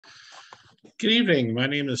Good evening. My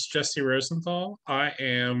name is Jesse Rosenthal. I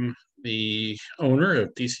am the owner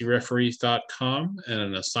of DCReferees.com and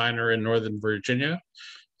an assigner in Northern Virginia.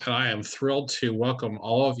 And I am thrilled to welcome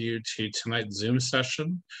all of you to tonight's Zoom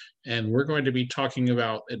session. And we're going to be talking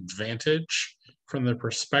about advantage from the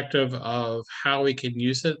perspective of how we can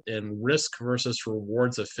use it in risk versus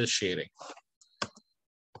rewards officiating.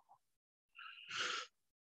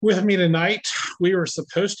 With me tonight, we were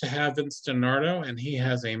supposed to have Vince DiNardo, and he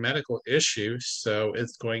has a medical issue, so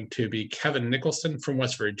it's going to be Kevin Nicholson from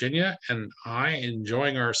West Virginia, and I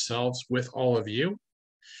enjoying ourselves with all of you.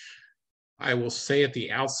 I will say at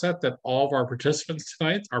the outset that all of our participants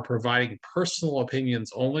tonight are providing personal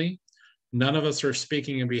opinions only. None of us are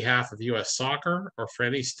speaking on behalf of U.S. Soccer or for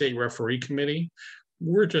any state referee committee.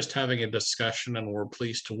 We're just having a discussion, and we're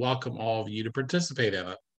pleased to welcome all of you to participate in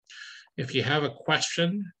it. If you have a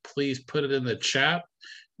question, please put it in the chat.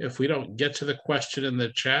 If we don't get to the question in the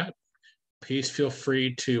chat, please feel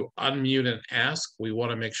free to unmute and ask. We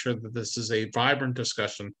want to make sure that this is a vibrant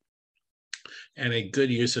discussion and a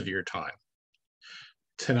good use of your time.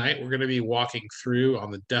 Tonight, we're going to be walking through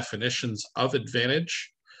on the definitions of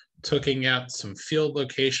advantage, looking at some field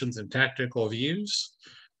locations and tactical views,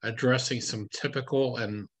 addressing some typical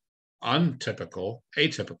and atypical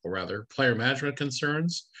player management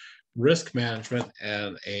concerns, risk management,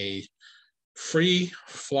 and a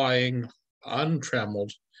free-flying,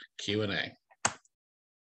 untrammeled Q&A.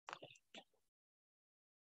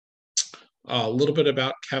 A little bit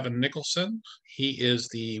about Kevin Nicholson. He is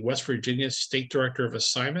the West Virginia State Director of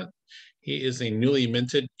Assignment. He is a newly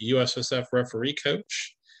minted USSF referee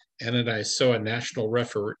coach and an NISOA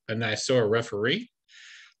referee.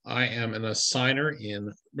 I am an assigner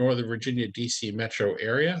in Northern Virginia, DC metro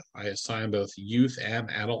area. I assign both youth and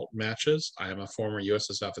adult matches. I am a former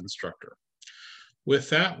USSF instructor. With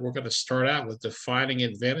that, we're going to start out with defining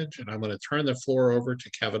advantage, and I'm going to turn the floor over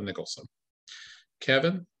to Kevin Nicholson.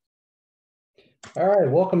 Kevin? All right,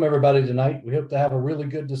 welcome everybody tonight. We hope to have a really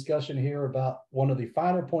good discussion here about one of the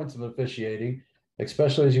finer points of officiating,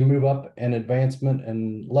 especially as you move up in advancement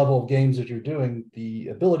and level of games that you're doing. The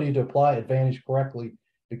ability to apply advantage correctly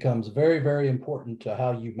becomes very, very important to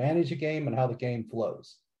how you manage a game and how the game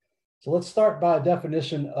flows. So let's start by a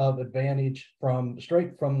definition of advantage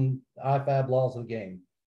straight from the IFAB laws of the game.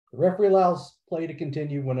 The referee allows play to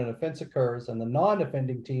continue when an offense occurs, and the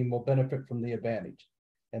non-offending team will benefit from the advantage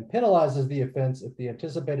and penalizes the offense if the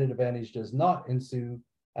anticipated advantage does not ensue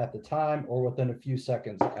at the time or within a few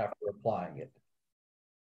seconds after applying it.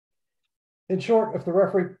 In short, if the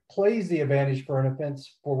referee plays the advantage for an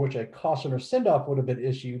offense for which a caution or send-off would have been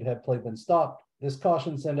issued had play been stopped, this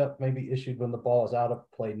caution send-off may be issued when the ball is out of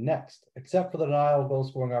play next, except for the denial of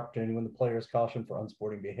goal-scoring opportunity when the player is cautioned for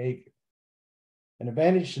unsporting behavior. An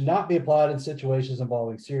advantage should not be applied in situations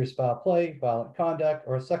involving serious foul play, violent conduct,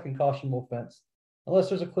 or a second cautionable offense, unless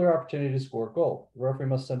there's a clear opportunity to score a goal. The referee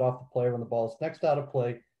must send off the player when the ball is next out of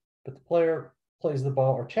play, but the player plays the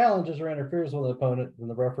ball or challenges or interferes with an opponent, then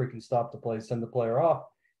the referee can stop the play, send the player off,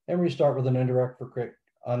 and restart with an indirect for kick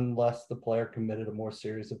unless the player committed a more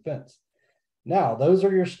serious offense. Now, those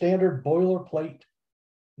are your standard boilerplate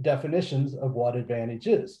definitions of what advantage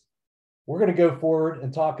is. We're going to go forward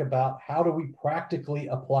and talk about how do we practically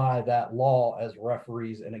apply that law as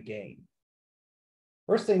referees in a game.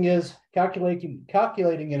 First thing is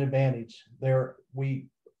calculating an advantage. There we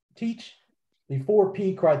teach the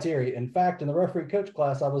 4P criteria. In fact, in the referee coach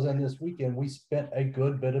class I was in this weekend, we spent a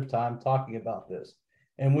good bit of time talking about this,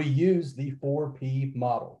 and we use the 4P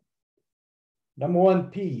model. Number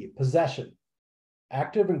 1P, possession.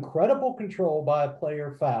 Active and credible control by a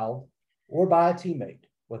player fouled or by a teammate.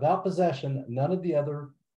 Without possession, none of the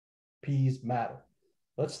other P's matter.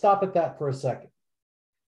 Let's stop at that for a second.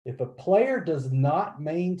 If a player does not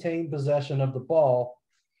maintain possession of the ball,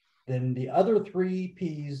 then the other 3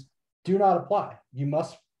 P's do not apply. You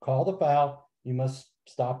must call the foul. You must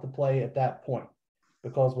stop the play at that point,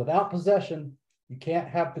 because without possession, you can't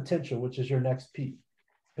have potential, which is your next P.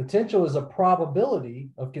 Potential is a probability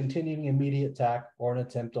of continuing immediate attack or an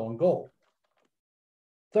attempt on goal.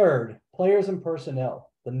 Third, players and personnel,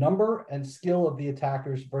 the number and skill of the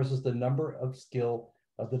attackers versus the number of skill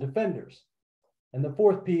of the defenders. And the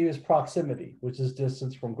 4th P is proximity, which is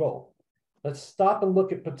distance from goal. Let's stop and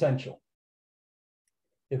look at potential.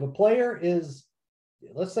 If a player is,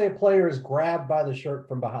 let's say a player is grabbed by the shirt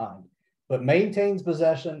from behind, but maintains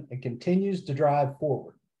possession and continues to drive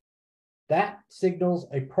forward, that signals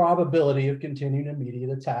a probability of continuing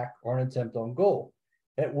immediate attack or an attempt on goal,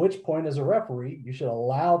 at which point as a referee, you should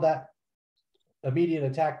allow that immediate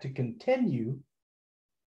attack to continue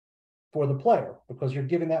for the player, because you're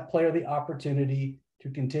giving that player the opportunity to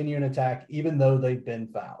continue an attack even though they've been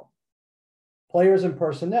fouled. Players and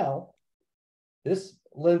personnel, this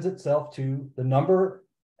lends itself to the number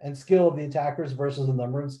and skill of the attackers versus the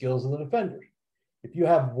number and skills of the defenders. If you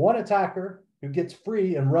have one attacker who gets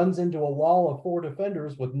free and runs into a wall of 4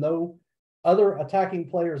 defenders with no other attacking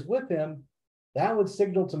players with him, that would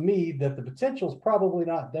signal to me that the potential is probably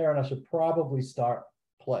not there and I should probably start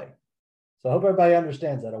play. So I hope everybody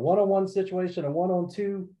understands that. A one-on-one situation, a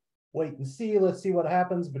one-on-two, wait and see, let's see what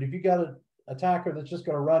happens. But if you got an attacker that's just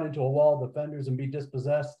going to run into a wall of defenders and be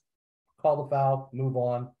dispossessed, call the foul, move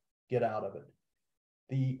on, get out of it.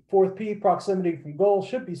 The 4th P, proximity from goal,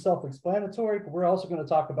 should be self-explanatory, but we're also going to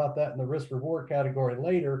talk about that in the risk-reward category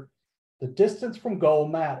later. The distance from goal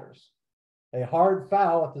matters. A hard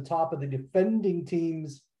foul at the top of the defending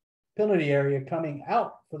team's penalty area coming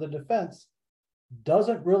out for the defense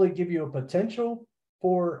doesn't really give you a potential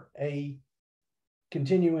for a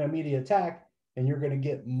continuing immediate attack, and you're going to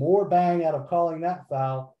get more bang out of calling that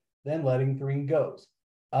foul than letting green goes.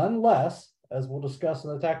 Unless, as we'll discuss in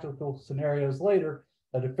the tactical scenarios later,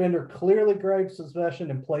 a defender clearly grabs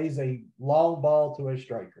possession and plays a long ball to a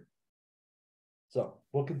striker. So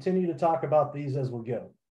we'll continue to talk about these as we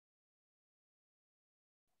go.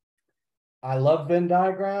 I love Venn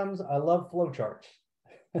diagrams. I love flowcharts.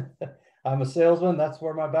 I'm a salesman. That's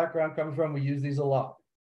where my background comes from. We use these a lot.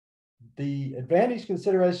 The advantage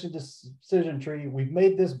consideration decision tree, we've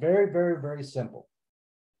made this very, very, very simple.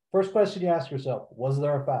 First question you ask yourself, was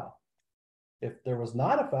there a foul? If there was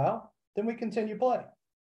not a foul, then we continue play.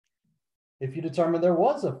 If you determine there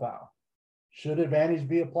was a foul, should advantage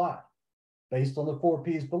be applied? Based on the 4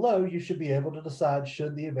 Ps below, you should be able to decide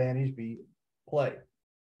should the advantage be played.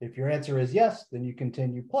 If your answer is yes, then you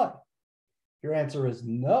continue play. If your answer is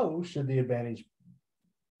no, should the advantage,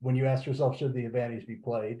 when you ask yourself should the advantage be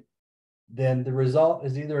played, then the result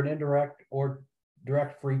is either an indirect or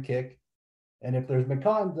direct free kick. And if there's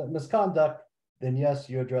misconduct, then yes,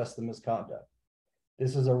 you address the misconduct.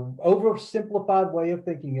 This is an oversimplified way of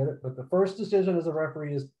thinking of it, but the first decision as a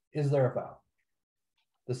referee is there a foul?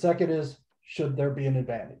 The second is, should there be an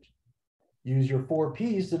advantage? Use your 4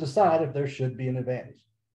 Ps to decide if there should be an advantage.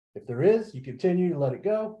 If there is, you continue to let it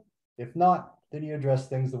go. If not, then you address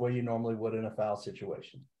things the way you normally would in a foul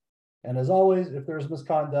situation. And as always, if there's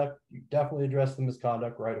misconduct, you definitely address the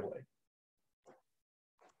misconduct right away.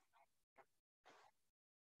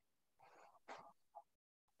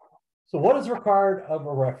 So what is required of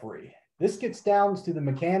a referee? This gets down to the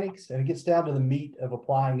mechanics and it gets down to the meat of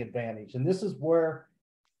applying advantage. And this is where,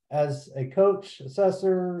 as a coach,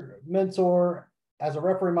 assessor, mentor, as a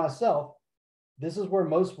referee myself, this is where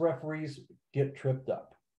most referees get tripped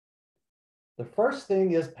up. The first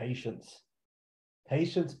thing is patience.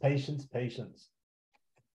 Patience, patience, patience.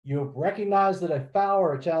 You have recognized that a foul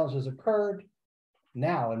or a challenge has occurred.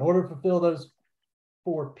 Now, in order to fulfill those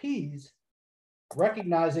 4 Ps,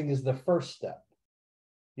 recognizing is the first step.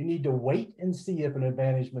 You need to wait and see if an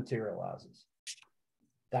advantage materializes.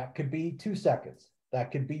 That could be 2 seconds.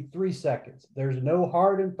 That could be 3 seconds. There's no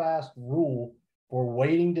hard and fast rule for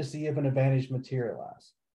waiting to see if an advantage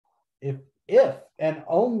materializes. If and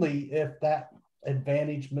only if that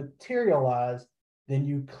advantage materializes, then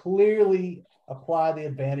you clearly apply the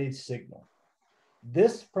advantage signal.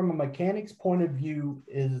 This, from a mechanics point of view,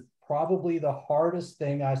 is probably the hardest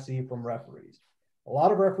thing I see from referees. A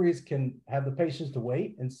lot of referees can have the patience to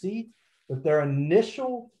wait and see, but their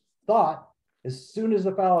initial thought, as soon as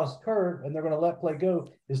the foul has occurred and they're going to let play go,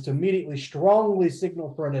 is to immediately strongly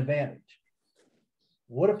signal for an advantage.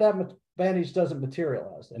 What if that advantage doesn't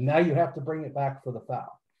materialize? And now you have to bring it back for the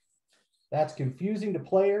foul. That's confusing to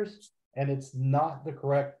players, and it's not the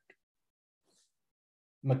correct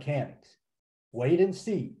mechanics. Wait and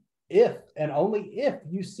see. If and only if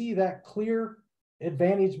you see that clear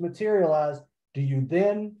advantage materialize, do you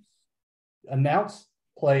then announce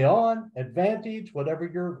play on, advantage, whatever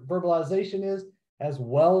your verbalization is, as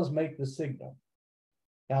well as make the signal.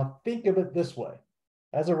 Now think of it this way.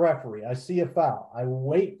 As a referee, I see a foul. I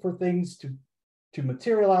wait for things to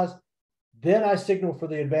materialize. Then I signal for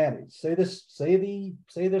the advantage. Say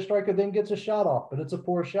the striker then gets a shot off, but it's a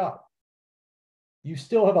poor shot. You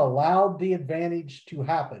still have allowed the advantage to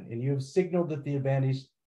happen, and you have signaled that the advantage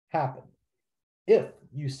happened. If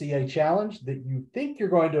you see a challenge that you think you're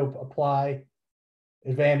going to apply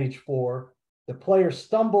advantage for, the player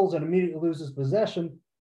stumbles and immediately loses possession,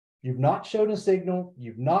 you've not shown a signal,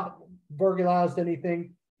 you've not verbalized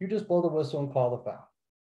anything, you just blow the whistle and call the foul.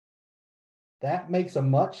 That makes a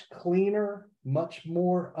much cleaner, much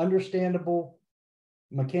more understandable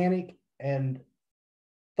mechanic and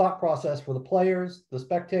thought process for the players, the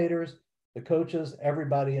spectators, the coaches,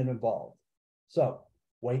 everybody involved. So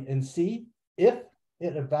Wait and see. If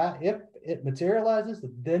it materializes,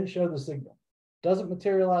 then show the signal. Doesn't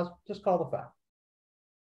materialize, just call the foul.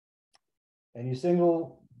 And you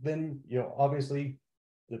signal, then obviously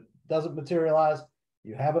it doesn't materialize.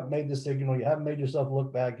 You haven't made the signal. You haven't made yourself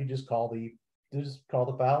look bad. You just call the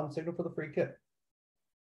foul and signal for the free kick.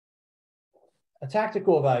 A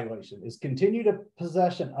tactical evaluation is continue to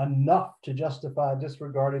possession enough to justify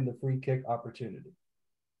disregarding the free kick opportunity.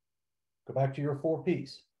 Go back to your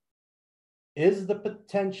 4Ps. Is the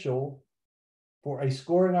potential for a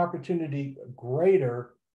scoring opportunity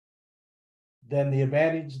greater than the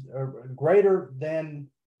advantage, or greater than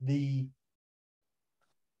the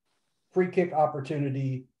free kick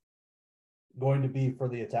opportunity going to be for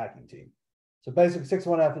the attacking team? So basically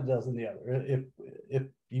 6-1 half a dozen the other. If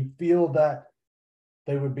you feel that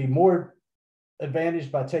they would be more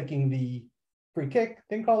advantaged by taking the free kick,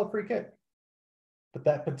 then call a free kick. But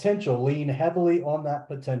that potential, lean heavily on that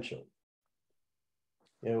potential.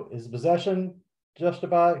 Is possession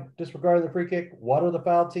justified disregarding the free kick? What are the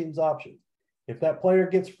foul team's options? If that player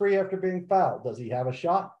gets free after being fouled, does he have a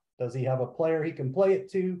shot? Does he have a player he can play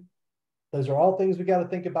it to? Those are all things we got to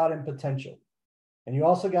think about in potential. And you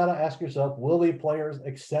also got to ask yourself, will the players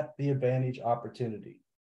accept the advantage opportunity?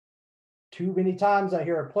 Too many times I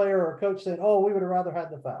hear a player or a coach saying, oh, we would have rather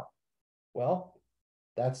had the foul. Well,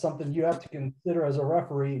 that's something you have to consider as a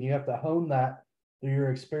referee, and you have to hone that through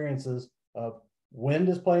your experiences of when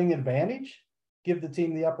does playing advantage give the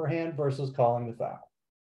team the upper hand versus calling the foul.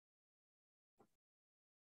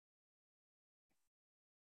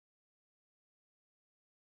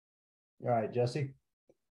 All right, Jesse.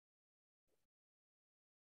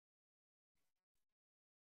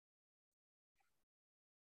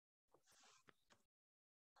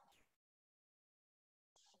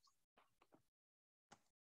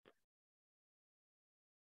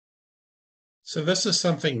 So this is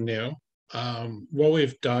something new. What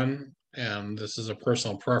we've done, and this is a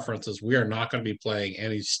personal preference, is we are not going to be playing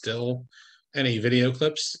any video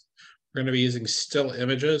clips. We're going to be using still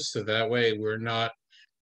images, so that way we're not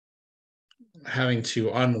having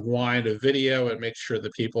to unwind a video and make sure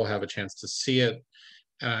that people have a chance to see it.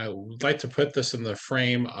 And I would like to put this in the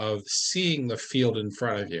frame of seeing the field in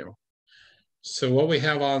front of you. So what we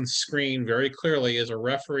have on screen very clearly is a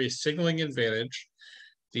referee signaling advantage.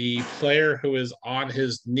 The player who is on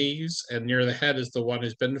his knees and near the head is the one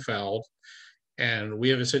who's been fouled. And we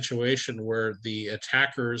have a situation where the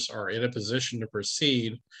attackers are in a position to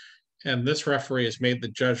proceed. And this referee has made the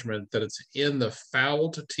judgment that it's in the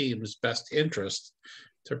fouled team's best interest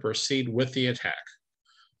to proceed with the attack.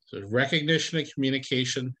 So recognition and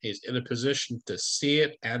communication, he's in a position to see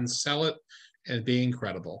it and sell it and be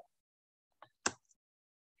incredible.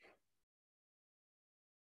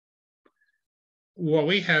 What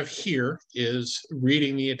we have here is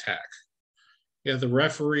reading the attack. You have the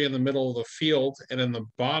referee in the middle of the field, and in the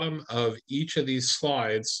bottom of each of these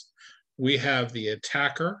slides, we have the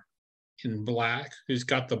attacker in black who's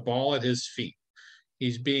got the ball at his feet.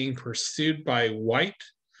 He's being pursued by white,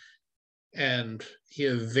 and he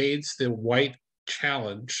evades the white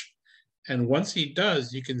challenge. And once he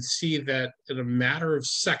does, you can see that in a matter of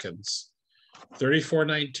seconds,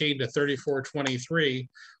 34-19 to 34-23,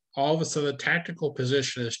 all of a sudden the tactical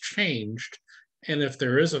position has changed. And if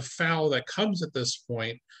there is a foul that comes at this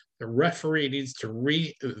point, the referee needs to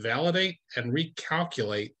revalidate and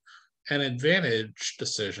recalculate an advantage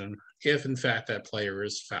decision if in fact that player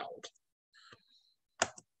is fouled.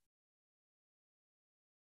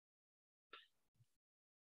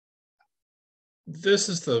 This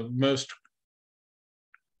is the most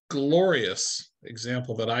glorious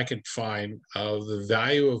example that I could find of the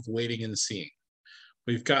value of waiting and seeing.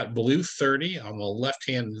 We've got blue 30 on the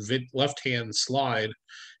left-hand slide.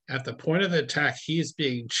 At the point of the attack, he is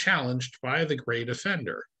being challenged by the gray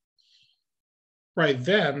defender. Right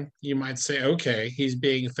then, you might say, okay, he's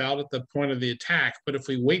being fouled at the point of the attack, but if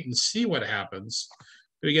we wait and see what happens,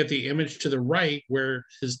 we get the image to the right where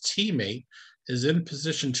his teammate is in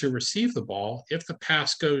position to receive the ball. If the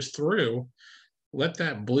pass goes through, let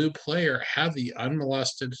that blue player have the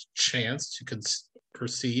unmolested chance to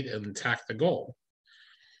proceed and attack the goal.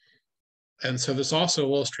 And so this also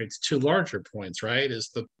illustrates two larger points, right? Is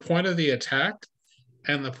the point of the attack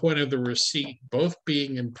and the point of the receipt, both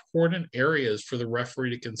being important areas for the referee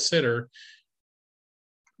to consider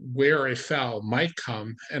where a foul might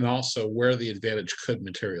come and also where the advantage could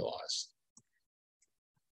materialize.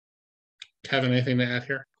 Kevin, anything to add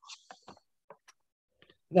here?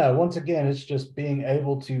 No, once again, it's just being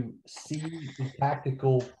able to see the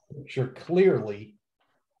tactical picture clearly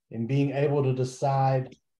and being able to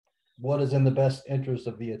decide what is in the best interest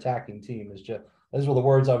of the attacking team, as Those were the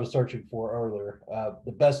words I was searching for earlier.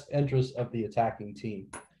 The best interest of the attacking team,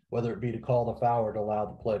 whether it be to call the foul or to allow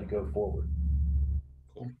the play to go forward.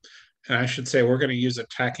 Cool. And I should say we're going to use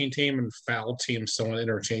attacking team and foul team somewhat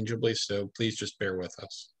interchangeably, so please just bear with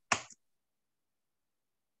us.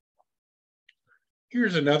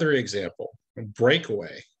 Here's another example, a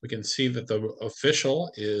breakaway. We can see that the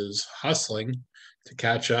official is hustling to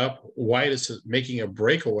catch up. White is making a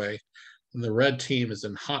breakaway, and the red team is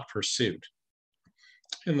in hot pursuit.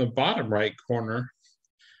 In the bottom right corner,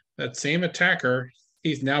 that same attacker,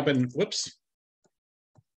 he's now been, whoops.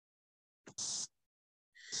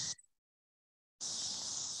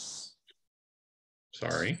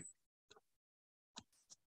 Sorry.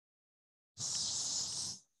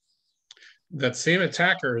 That same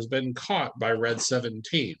attacker has been caught by red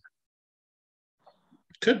 17.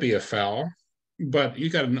 Could be a foul, but you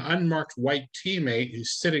got an unmarked white teammate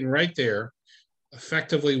who's sitting right there,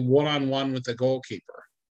 effectively one-on-one with the goalkeeper.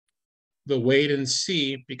 The wait and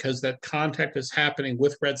see, because that contact is happening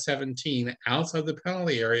with red 17 outside the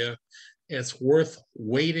penalty area, it's worth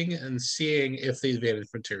waiting and seeing if the advantage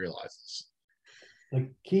materializes. The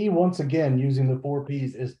key, once again, using the 4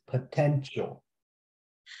 Ps is potential.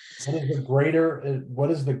 What serves the greater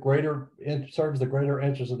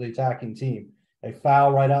interest of the attacking team? A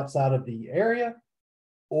foul right outside of the area,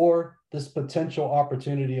 or this potential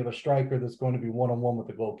opportunity of a striker that's going to be one-on-one with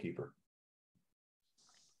the goalkeeper?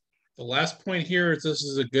 The last point here is this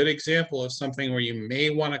is a good example of something where you may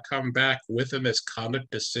want to come back with a misconduct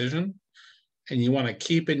decision, and you want to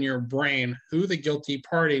keep in your brain who the guilty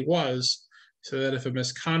party was, so that if a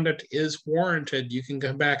misconduct is warranted, you can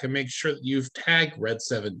come back and make sure that you've tagged red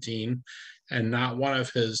 17 and not one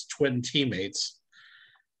of his twin teammates,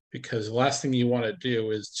 because the last thing you want to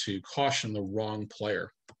do is to caution the wrong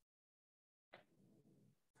player.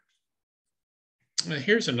 Now,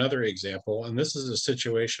 here's another example, and this is a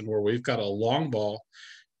situation where we've got a long ball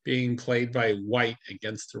being played by white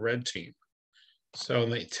against the red team. So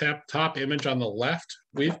in the top image on the left,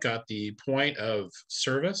 we've got the point of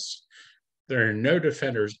service. There are no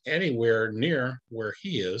defenders anywhere near where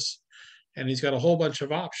he is, and he's got a whole bunch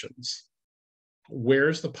of options.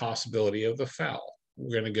 Where's the possibility of the foul?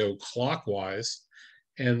 We're going to go clockwise,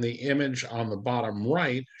 and the image on the bottom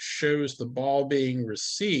right shows the ball being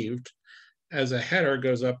received as a header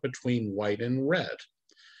goes up between white and red.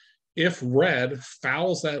 If red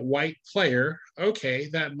fouls that white player, okay,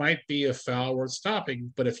 that might be a foul worth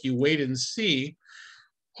stopping, but if you wait and see,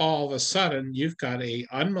 all of a sudden you've got a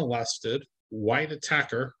unmolested white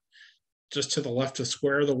attacker just to the left of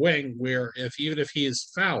square of the wing, where even if he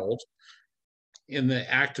is fouled in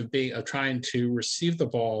the act of trying to receive the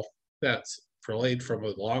ball that's relayed from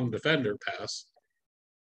a long defender pass,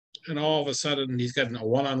 and all of a sudden he's got a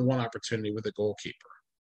one-on-one opportunity with the goalkeeper.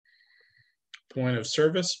 Point of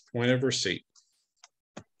service, point of receipt.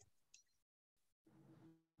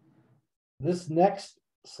 This next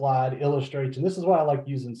slide illustrates, and this is why I like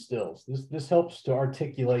using stills. This helps to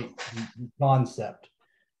articulate the concept.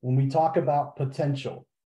 When we talk about potential,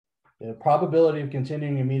 the probability of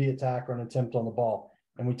continuing immediate attack or an attempt on the ball,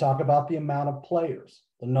 and we talk about the amount of players,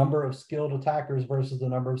 the number of skilled attackers versus the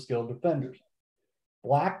number of skilled defenders.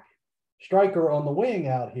 Black striker on the wing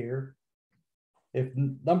out here, if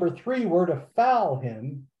number 3 were to foul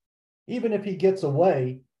him, even if he gets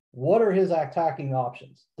away, what are his attacking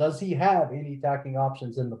options? Does he have any attacking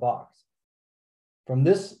options in the box? From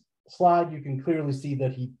this slide, you can clearly see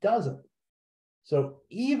that he doesn't. So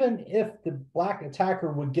even if the black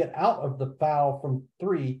attacker would get out of the foul from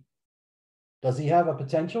 3, does he have a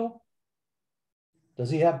potential? Does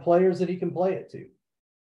he have players that he can play it to?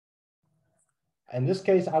 In this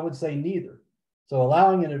case, I would say neither. So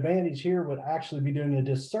allowing an advantage here would actually be doing a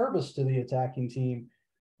disservice to the attacking team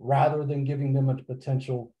rather than giving them a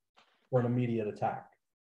potential for an immediate attack.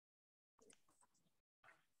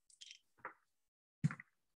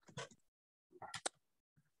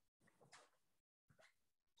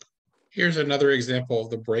 Here's another example of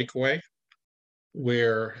the breakaway,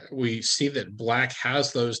 where we see that black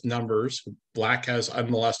has those numbers. Black has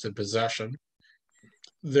unmolested possession.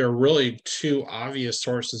 There are really 2 obvious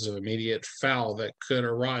sources of immediate foul that could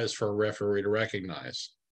arise for a referee to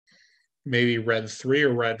recognize. Maybe red 3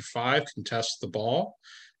 or red 5 contest the ball,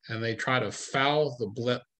 and they try to foul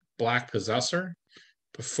the black possessor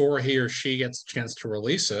before he or she gets a chance to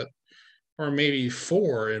release it. Or maybe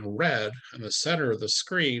 4 in red in the center of the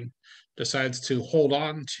screen decides to hold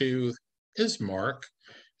on to his mark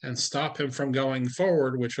and stop him from going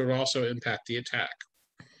forward, which would also impact the attack.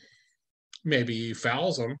 Maybe he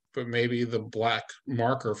fouls him, but maybe the black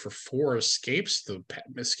marker for 4 escapes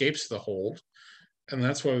the hold, And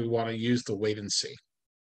that's why we want to use the wait and see.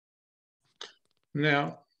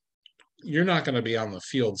 Now, you're not going to be on the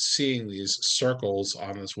field seeing these circles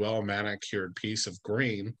on this well manicured piece of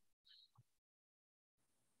green.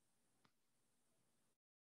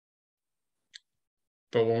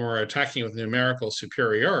 But when we're attacking with numerical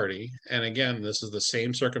superiority, and again, this is the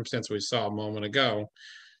same circumstance we saw a moment ago,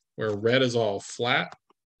 where red is all flat,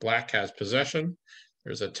 black has possession.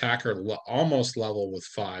 There's attacker almost level with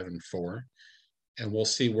 5 and 4, and we'll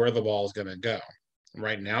see where the ball is going to go.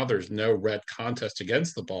 Right now, there's no red contest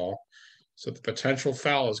against the ball, so the potential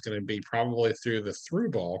foul is going to be probably through the through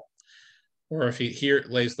ball, or if he here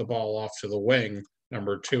lays the ball off to the wing,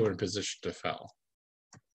 number 2 in position to foul.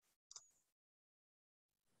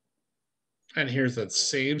 And here's that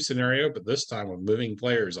same scenario, but this time with moving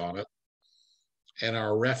players on it. And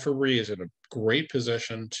our referee is in a great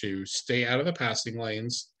position to stay out of the passing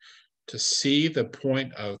lanes, to see the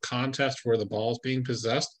point of contest where the ball is being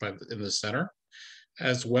possessed in the center,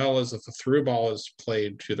 as well as if the through ball is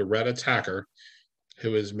played to the red attacker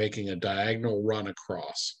who is making a diagonal run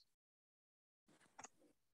across.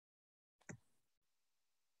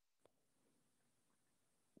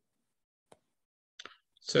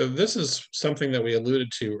 So this is something that we alluded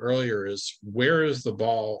to earlier, is where is the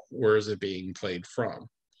ball, where is it being played from?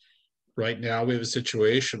 Right now we have a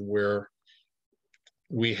situation where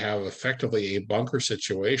we have effectively a bunker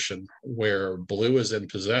situation where blue is in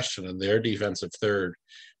possession and their defensive third.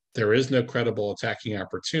 There is no credible attacking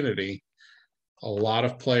opportunity. A lot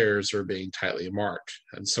of players are being tightly marked.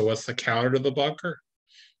 And so what's the counter to the bunker?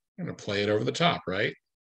 I'm going to play it over the top, right?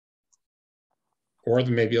 Or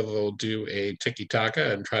maybe they'll do a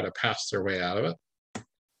tiki-taka and try to pass their way out of it.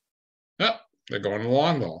 Oh, they're going to the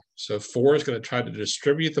long ball. So 4 is going to try to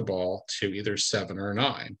distribute the ball to either 7 or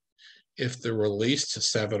 9. If the release to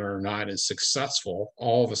 7 or 9 is successful,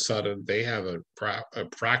 all of a sudden they have a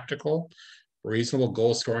practical, reasonable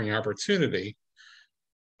goal-scoring opportunity.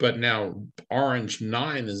 But now orange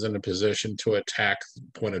 9 is in a position to attack the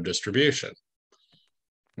point of distribution.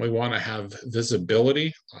 We want to have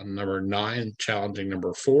visibility on number 9 challenging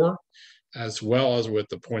number 4, as well as with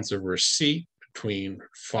the points of receipt between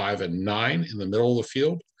 5 and 9 in the middle of the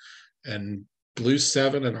field, and blue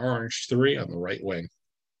 7 and orange 3 on the right wing.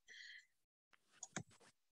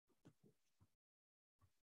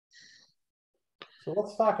 So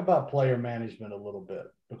let's talk about player management a little bit,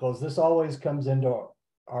 because this always comes into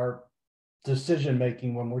our decision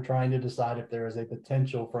making when we're trying to decide if there is a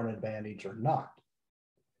potential for an advantage or not.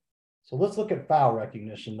 So let's look at foul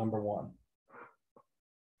recognition, number 1.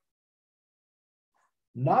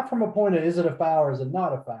 Not from a point of is it a foul or is it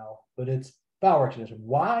not a foul, but it's foul recognition.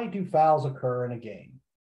 Why do fouls occur in a game?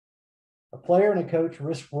 A player and a coach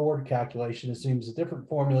risk-reward calculation assumes a different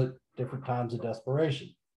formula at different times of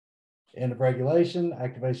desperation. End of regulation,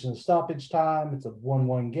 activation of stoppage time, it's a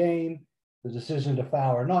 1-1 game. The decision to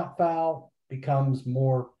foul or not foul becomes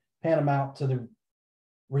more paramount to the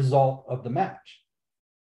result of the match.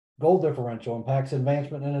 Goal differential impacts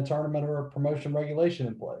advancement in a tournament or a promotion regulation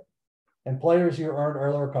in play. And players who earned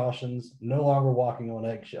earlier cautions no longer walking on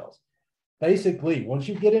eggshells. Basically, once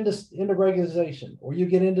you get into regulation or you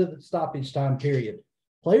get into the stoppage time period,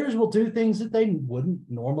 players will do things that they wouldn't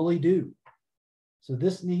normally do. So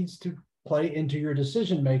this needs to play into your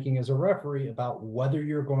decision making as a referee about whether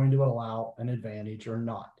you're going to allow an advantage or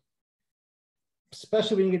not.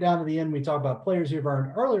 Especially when you get down to the end, we talk about players who have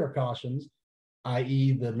earned earlier cautions,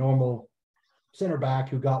 i.e. the normal center back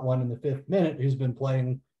who got one in the 5th minute, who's been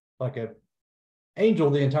playing like an angel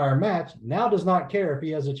the entire match, now does not care if he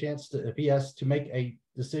has a chance to, if he has to make a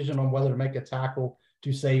decision on whether to make a tackle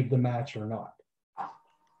to save the match or not.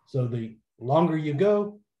 So the longer you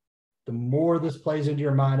go, the more this plays into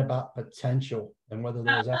your mind about potential and whether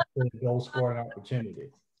there's actually a goal scoring opportunity.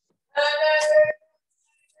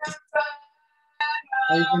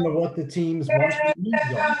 Even to what the teams want to use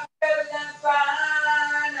on.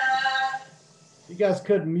 You guys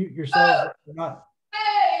could mute yourselves if you're not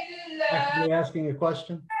actually asking a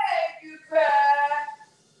question.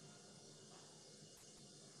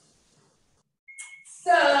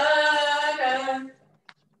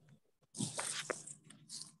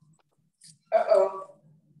 Uh-oh.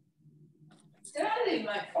 Did I leave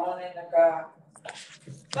my phone in the car?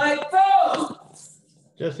 My phone!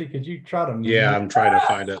 Jesse, could you try to mute? Yeah, I'm trying to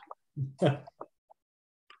find it.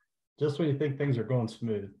 Just when you think things are going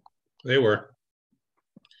smooth. They were.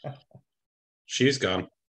 She's gone.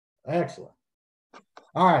 Excellent.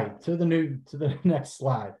 All right, to the next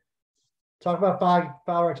slide. Talk about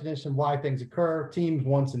foul recognition, why things occur, teams,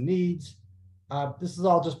 wants, and needs. This is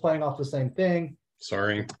all just playing off the same thing.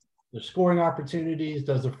 Sorry. the scoring opportunities?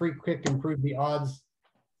 Does the free kick improve the odds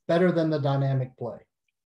better than the dynamic play?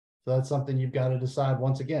 So that's something you've got to decide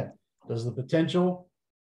once again. Is the potential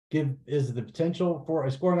for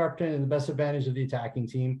a scoring opportunity the best advantage of the attacking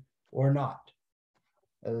team or not?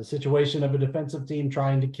 The situation of a defensive team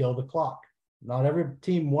trying to kill the clock. Not every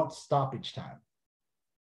team wants stoppage time.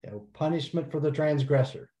 Punishment for the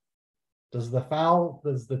transgressor. Does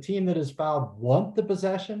the team that is fouled want the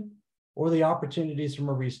possession or the opportunities from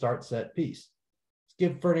a restart set piece? Let's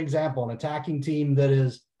give, for an example, an attacking team that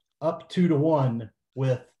is up 2-1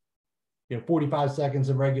 with 45 seconds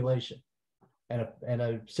of regulation, and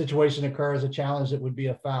a situation occurs, a challenge that would be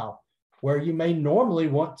a foul, where you may normally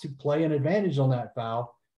want to play an advantage on that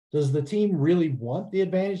foul. Does the team really want the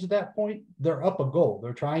advantage at that point? They're up a goal.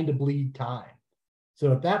 They're trying to bleed time.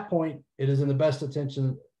 So at that point, it is in the best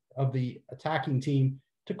intention of the attacking team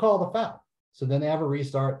to call the foul. So then they have a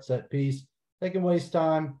restart set piece. They can waste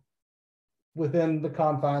time within the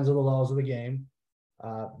confines of the laws of the game.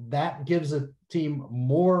 That gives a team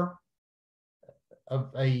more of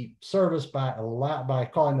a service by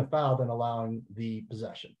calling the foul than allowing the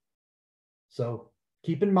possession. So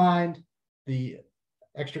keep in mind the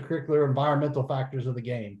extracurricular environmental factors of the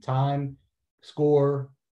game: time, score,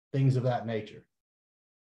 things of that nature.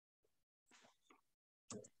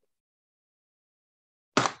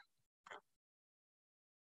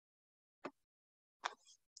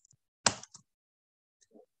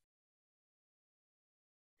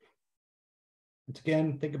 Once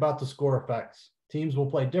again, think about the score effects. Teams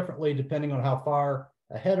will play differently depending on how far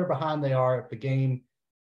ahead or behind they are. If a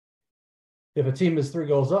team is 3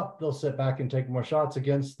 goals up, they'll sit back and take more shots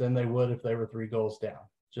against than they would if they were 3 goals down.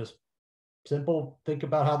 Just simple. Think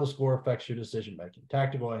about how the score affects your decision making.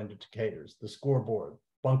 Tactical indicators, the scoreboard,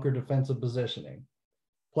 bunker defensive positioning,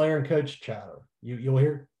 player and coach chatter. You'll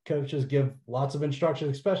hear coaches give lots of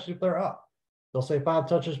instructions, especially if they're up. They'll say 5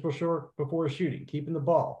 touches before shooting, keeping the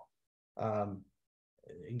ball.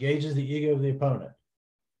 Engages the ego of the opponent.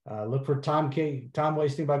 Look for time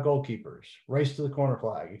wasting by goalkeepers, race to the corner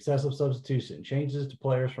flag, excessive substitution, changes to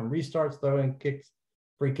players from restarts, throwing kicks,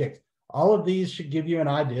 free kicks. All of these should give you an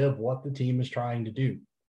idea of what the team is trying to do.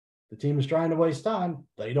 The team is trying to waste time.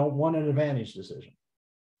 They don't want an advantage decision.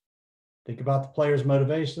 Think about the player's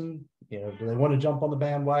motivation. Do they want to jump on the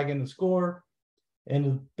bandwagon and score? And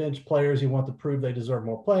the bench players, you want to prove they deserve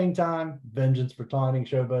more playing time. Vengeance for taunting,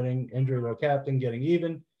 showboating, injury to a captain, getting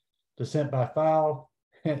even, dissent by foul,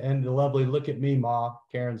 and the lovely "look at me, ma"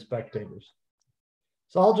 Karen spectators.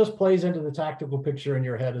 So all just plays into the tactical picture in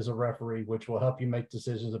your head as a referee, which will help you make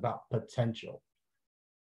decisions about potential.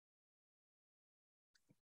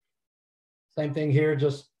 Same thing here,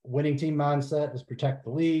 just winning team mindset is protect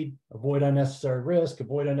the lead, avoid unnecessary risk,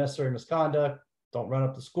 avoid unnecessary misconduct, don't run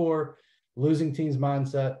up the score. Losing team's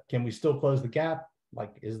mindset, can we still close the gap?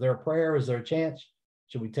 Like, is there a prayer? Is there a chance?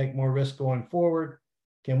 Should we take more risk going forward?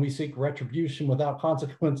 Can we seek retribution without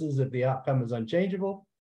consequences if the outcome is unchangeable?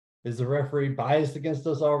 Is the referee biased against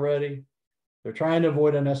us already? They're trying to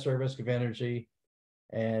avoid unnecessary risk of energy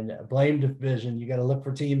and blame division. You got to look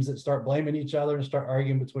for teams that start blaming each other and start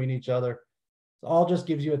arguing between each other. It all just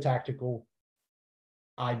gives you a tactical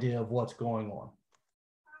idea of what's going on.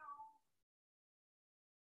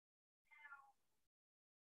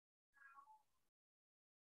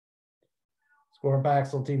 Scoring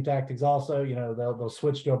backs on team tactics also, they'll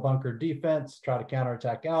switch to a bunker defense, try to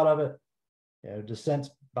counterattack out of it, dissents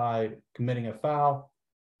by committing a foul,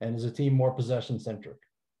 and is a team more possession centric.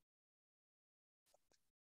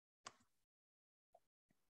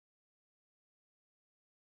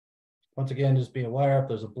 Once again, just be aware if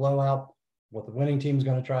there's a blowout, what the winning team is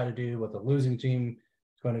going to try to do, what the losing team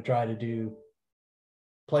is going to try to do,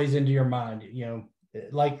 plays into your mind.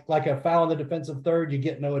 Like a foul in the defensive third, you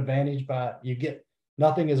get no advantage you get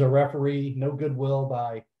nothing as a referee, no goodwill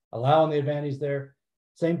by allowing the advantage there.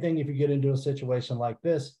 Same thing if you get into a situation like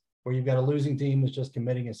this, where you've got a losing team that's just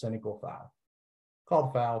committing a cynical foul.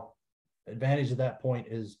 Called foul, advantage at that point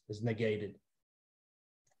is negated.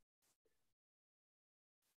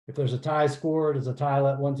 If there's a tie score, does a tie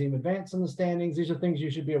let one team advance in the standings? These are things you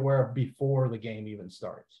should be aware of before the game even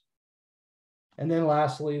starts. And then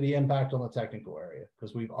lastly, the impact on the technical area,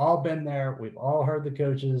 because we've all been there. We've all heard the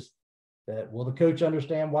coaches that, will the coach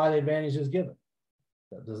understand why the advantage is given?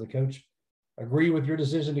 Does the coach agree with your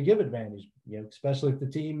decision to give advantage? Especially if the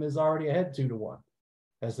team is already ahead 2-1.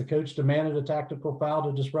 Has the coach demanded a tactical foul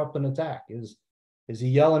to disrupt an attack? Is he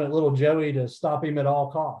yelling at little Joey to stop him at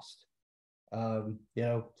all costs? To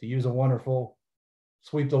use a wonderful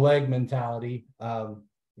sweep the leg mentality,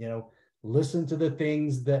 listen to the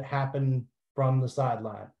things that happen from the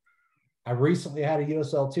sideline. I recently had a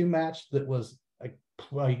USL2 match that was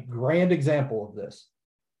a grand example of this.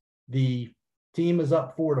 The team is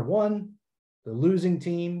up 4-1. The losing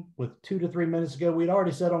team, with 2 to 3 minutes ago, we'd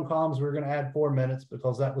already said on comms we were going to add 4 minutes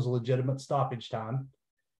because that was a legitimate stoppage time.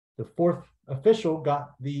 The fourth official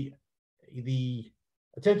got the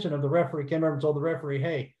attention of the referee, came over and told the referee,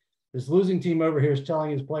 hey, this losing team over here is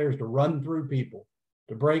telling his players to run through people,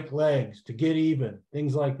 to break legs, to get even,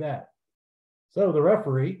 things like that. So the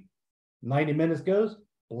referee, 90 minutes goes,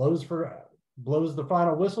 blows the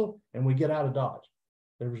final whistle, and we get out of Dodge.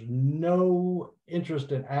 There was no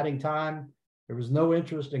interest in adding time. There was no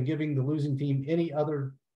interest in giving the losing team any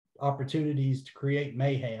other opportunities to create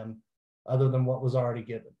mayhem other than what was already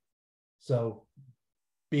given. So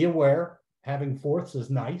be aware, having fourths is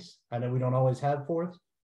nice. I know we don't always have fourths,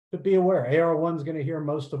 but be aware. AR1 is going to hear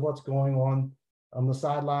most of what's going on the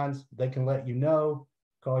sidelines. They can let you know,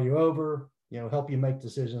 call you over, help you make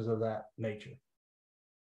decisions of that nature.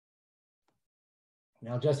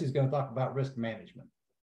 Now, Jesse's going to talk about risk management.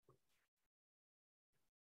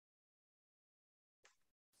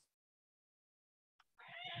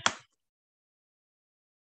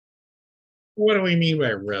 What do we mean by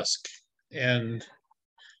risk? And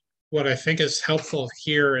what I think is helpful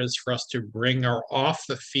here is for us to bring our off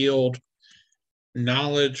the field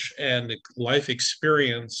knowledge and life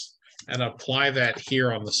experience and apply that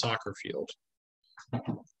here on the soccer field.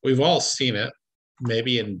 We've all seen it,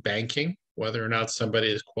 maybe in banking, whether or not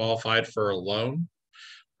somebody is qualified for a loan.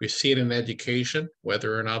 We've seen it in education,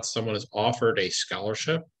 whether or not someone is offered a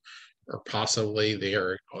scholarship, or possibly they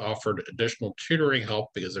are offered additional tutoring help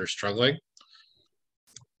because they're struggling.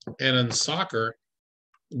 And in soccer,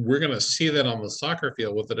 we're going to see that on the soccer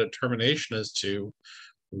field with the determination as to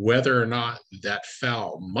whether or not that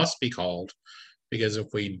foul must be called, because if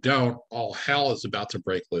we don't, all hell is about to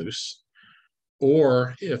break loose.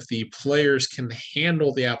 Or if the players can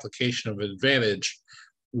handle the application of advantage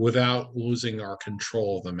without losing our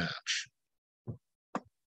control of the match.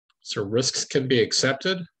 So risks can be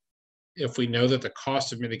accepted if we know that the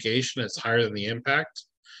cost of mitigation is higher than the impact.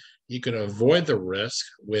 You can avoid the risk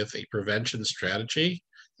with a prevention strategy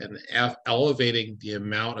and elevating the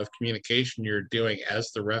amount of communication you're doing as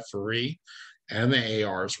the referee and the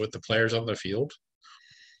ARs with the players on the field.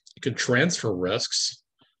 You can transfer risks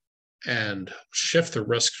and shift the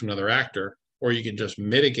risk to another actor, or you can just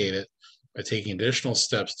mitigate it by taking additional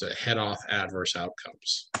steps to head off adverse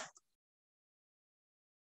outcomes.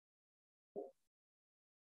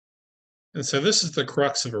 And so this is the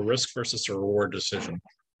crux of a risk versus a reward decision.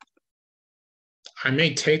 I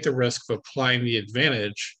may take the risk of applying the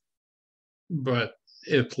advantage, but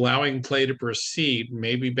if allowing play to proceed,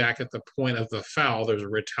 maybe back at the point of the foul, there's a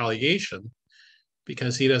retaliation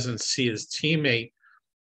because he doesn't see his teammate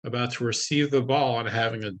about to receive the ball and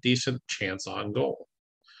having a decent chance on goal.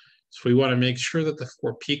 So we want to make sure that the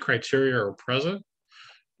 4P criteria are present.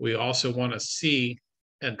 We also want to see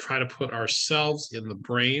and try to put ourselves in the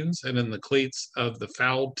brains and in the cleats of the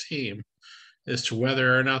fouled team as to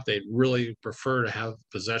whether or not they'd really prefer to have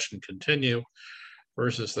possession continue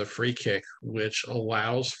versus the free kick, which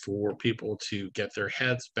allows for people to get their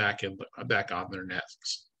heads back on their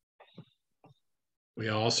nets. We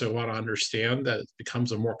also want to understand that it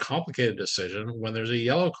becomes a more complicated decision when there's a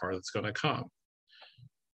yellow card that's going to come.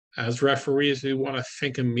 As referees, we want to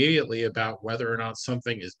think immediately about whether or not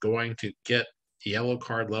something is going to get yellow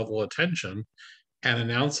card level attention and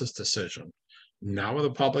announce this decision. Not with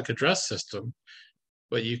a public address system,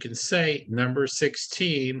 but you can say number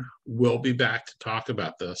 16 will be back to talk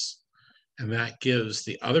about this. And that gives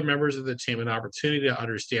the other members of the team an opportunity to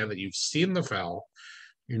understand that you've seen the foul.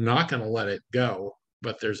 You're not going to let it go,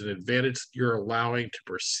 but there's an advantage you're allowing to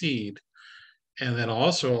proceed. And that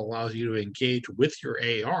also allows you to engage with your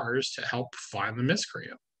ARs to help find the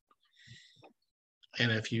miscreant.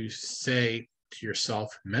 And if you say to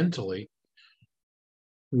yourself mentally,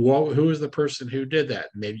 well, who is the person who did that?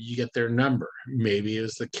 Maybe you get their number. Maybe it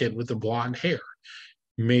was the kid with the blonde hair.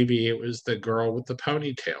 Maybe it was the girl with the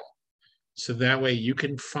ponytail. So that way you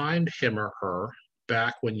can find him or her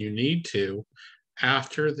back when you need to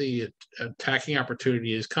after the attacking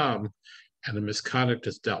opportunity has come and the misconduct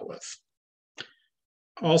is dealt with.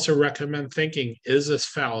 Also recommend thinking, is this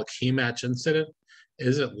foul a key match incident?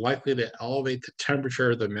 Is it likely to elevate the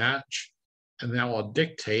temperature of the match? And that will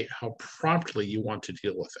dictate how promptly you want to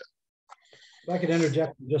deal with it. If I could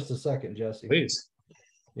interject for just a second, Jesse. Please.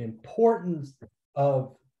 The importance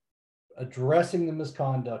of addressing the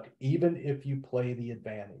misconduct, even if you play the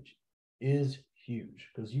advantage, is huge,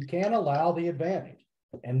 because you can't allow the advantage.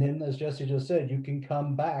 And then, as Jesse just said, you can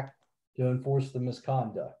come back to enforce the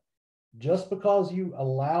misconduct. Just because you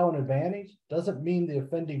allow an advantage doesn't mean the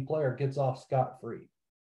offending player gets off scot-free.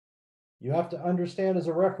 You have to understand as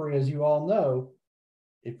a referee, as you all know,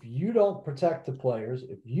 if you don't protect the players,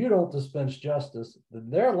 if you don't dispense justice, then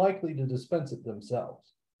they're likely to dispense it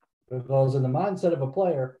themselves. Because in the mindset of a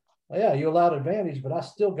player, well, yeah, you allowed advantage, but I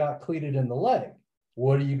still got cleated in the leg.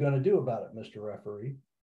 What are you going to do about it, Mr. Referee?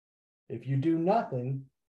 If you do nothing,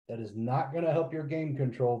 that is not going to help your game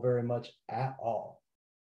control very much at all.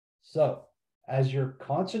 So, as you're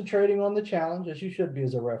concentrating on the challenge, as you should be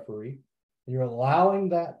as a referee, you're allowing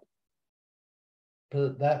that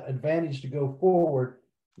advantage to go forward.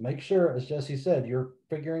 Make sure, as Jesse said, you're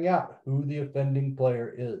figuring out who the offending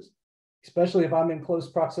player is. Especially if I'm in close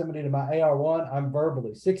proximity to my AR1, I'm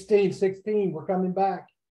verbally 16, 16, we're coming back.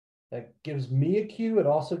 That gives me a cue. It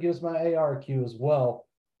also gives my AR a cue as well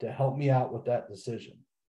to help me out with that decision.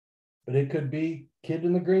 But it could be kid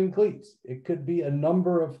in the green cleats. It could be a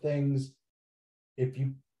number of things if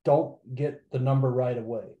you don't get the number right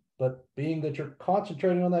away. But being that you're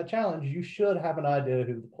concentrating on that challenge, you should have an idea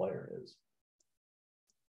who the player is.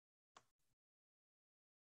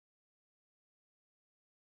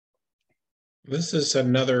 This is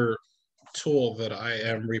another tool that I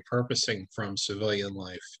am repurposing from civilian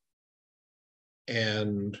life.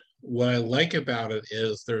 And what I like about it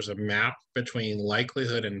is there's a map between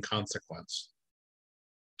likelihood and consequence.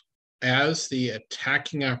 As the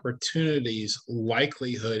attacking opportunities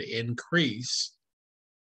likelihood increase,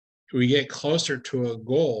 we get closer to a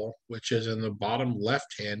goal, which is in the bottom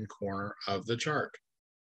left-hand corner of the chart.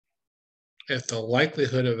 If the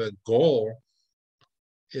likelihood of a goal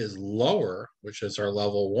is lower, which is our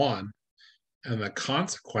level 1, and the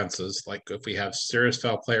consequences, like if we have serious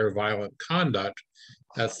foul play or violent conduct,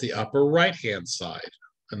 that's the upper right-hand side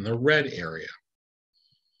in the red area.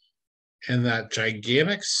 And that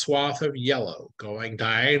gigantic swath of yellow going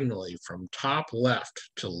diagonally from top left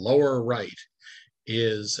to lower right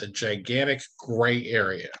is a gigantic gray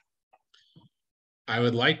area. I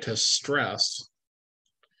would like to stress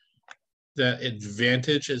that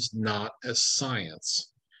advantage is not a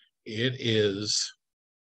science. It is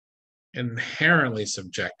inherently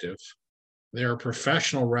subjective. There are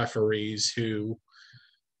professional referees who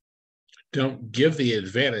don't give the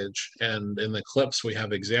advantage, and in the clips we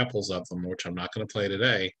have examples of them, which I'm not going to play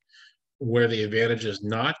today, where the advantage is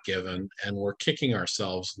not given and we're kicking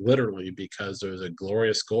ourselves literally because there's a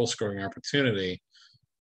glorious goal scoring opportunity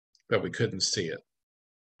but we couldn't see it.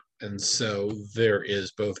 And so there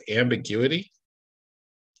is both ambiguity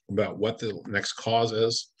about what the next cause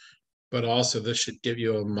is, but also this should give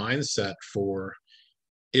you a mindset for,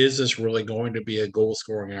 is this really going to be a goal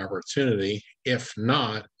scoring opportunity? If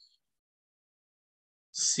not,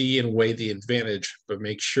 see and weigh the advantage, but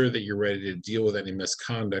make sure that you're ready to deal with any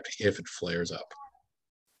misconduct if it flares up.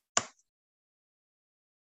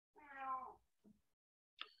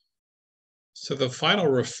 So the final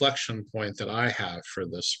reflection point that I have for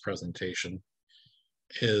this presentation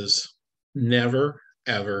is never,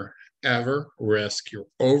 ever, ever risk your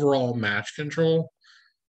overall match control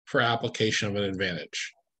for application of an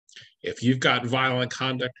advantage. If you've got violent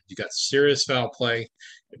conduct, if you've got serious foul play,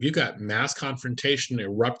 if you've got mass confrontation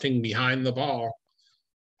erupting behind the ball,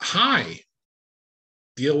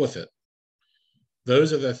 deal with it.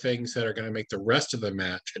 Those are the things that are going to make the rest of the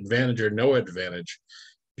match, advantage or no advantage,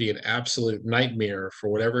 be an absolute nightmare for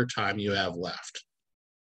whatever time you have left.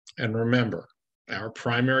 And remember, our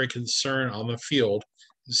primary concern on the field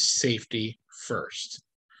is safety first,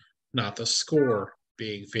 not the score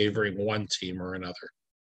being favoring one team or another.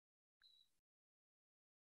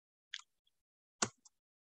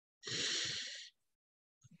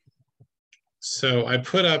 So I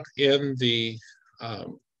put up in the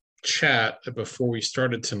chat before we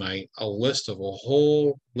started tonight a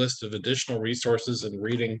whole list of additional resources and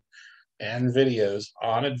reading and videos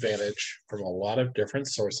on advantage from a lot of different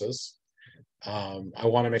sources. I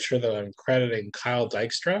want to make sure that I'm crediting Kyle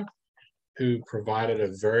Dykstra, who provided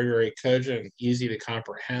a very, very cogent, easy to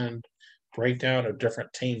comprehend breakdown of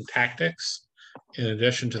different team tactics, in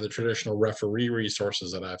addition to the traditional referee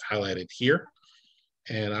resources that I've highlighted here.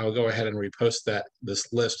 And I will go ahead and repost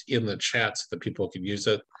this list in the chat so that people can use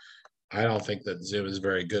it. I don't think that Zoom is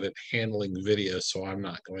very good at handling video, so I'm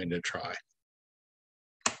not going to try.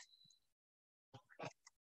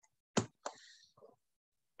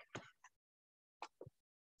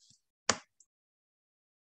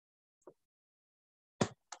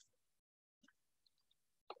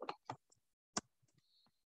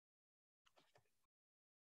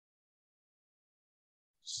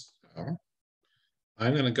 So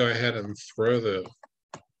I'm going to go ahead and throw the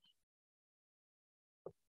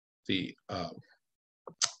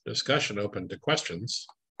discussion open to questions.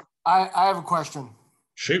 I have a question.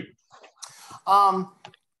 Shoot.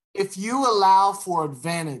 If you allow for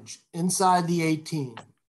advantage inside the 18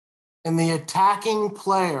 and the attacking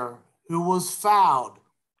player who was fouled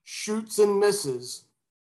shoots and misses,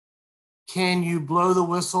 can you blow the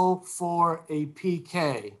whistle for a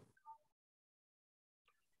PK?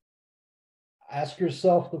 Ask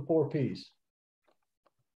yourself the 4 Ps.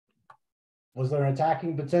 Was there an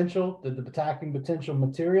attacking potential? Did the attacking potential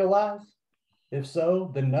materialize? If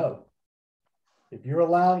so, then no. If you're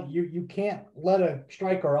allowing, you can't let a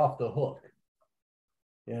striker off the hook.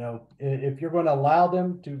 You know, if you're going to allow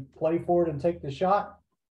them to play for it and take the shot,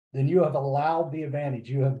 then you have allowed the advantage.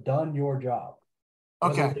 You have done your job.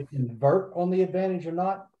 Okay. Whether they convert on the advantage or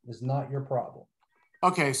not is not your problem.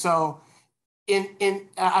 Okay, so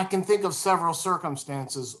I can think of several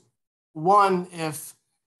circumstances. One, if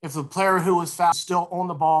the player who was fouled is still on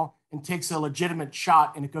the ball and takes a legitimate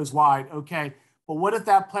shot and it goes wide, okay. But what if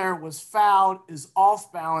that player was fouled, is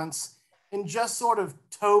off balance, and just sort of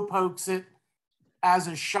toe pokes it as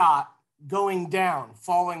a shot, going down,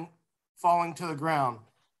 falling to the ground,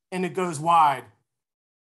 and it goes wide?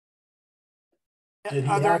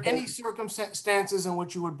 Are there any circumstances in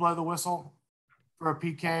which you would blow the whistle for a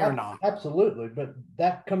PK or not? Absolutely, but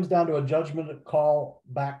that comes down to a judgment call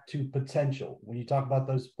back to potential. When you talk about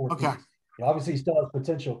those 4 Okay. Ps, obviously he still has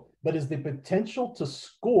potential, but is the potential to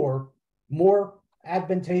score more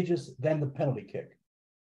advantageous than the penalty kick?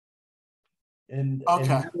 And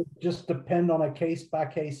that would just depend on a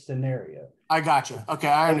case-by-case scenario. I got you. Okay,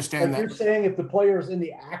 I understand that. You're saying if the player is in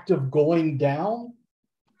the act of going down,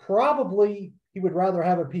 probably he would rather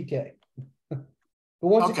have a PK. But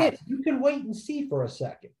once again, you can wait and see for a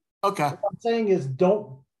second. Okay. What I'm saying is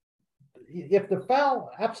if the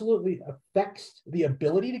foul absolutely affects the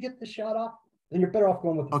ability to get the shot off, then you're better off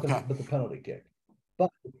going with the penalty kick. But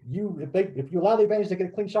if you allow the advantage to get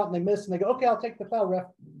a clean shot and they miss and they go, okay, I'll take the foul, ref.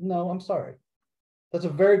 No, I'm sorry. That's a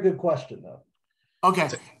very good question, though. Okay.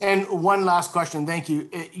 And one last question. Thank you.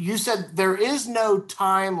 You said there is no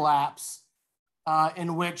time lapse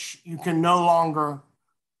in which you can no longer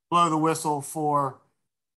blow the whistle for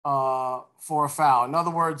a foul. In other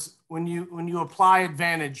words, when you apply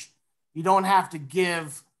advantage, you don't have to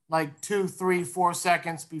give like 2, 3, 4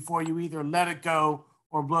 seconds before you either let it go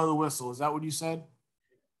or blow the whistle. Is that what you said?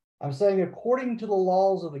 I'm saying according to the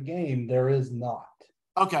laws of the game, there is not.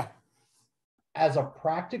 Okay. As a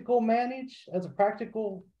practical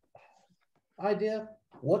idea,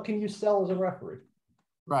 what can you sell as a referee?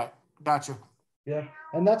 Right. Gotcha. Yeah.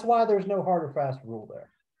 And that's why there's no hard or fast rule there.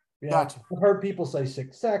 Gotcha. I've heard people say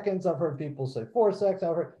 6 seconds. I've heard people say 4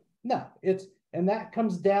 seconds. And that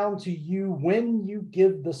comes down to you when you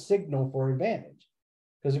give the signal for advantage.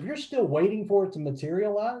 Because if you're still waiting for it to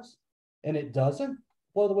materialize and it doesn't,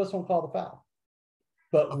 blow the whistle and call the foul.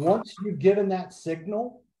 But once you've given that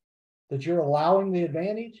signal that you're allowing the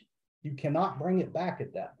advantage, you cannot bring it back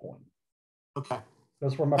at that point. Okay.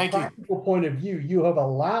 Because from a practical point of view, you have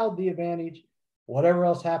allowed the advantage. Whatever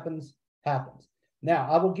else happens, happens.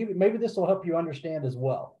 Now, I will give you, maybe this will help you understand as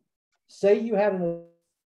well. Say you had an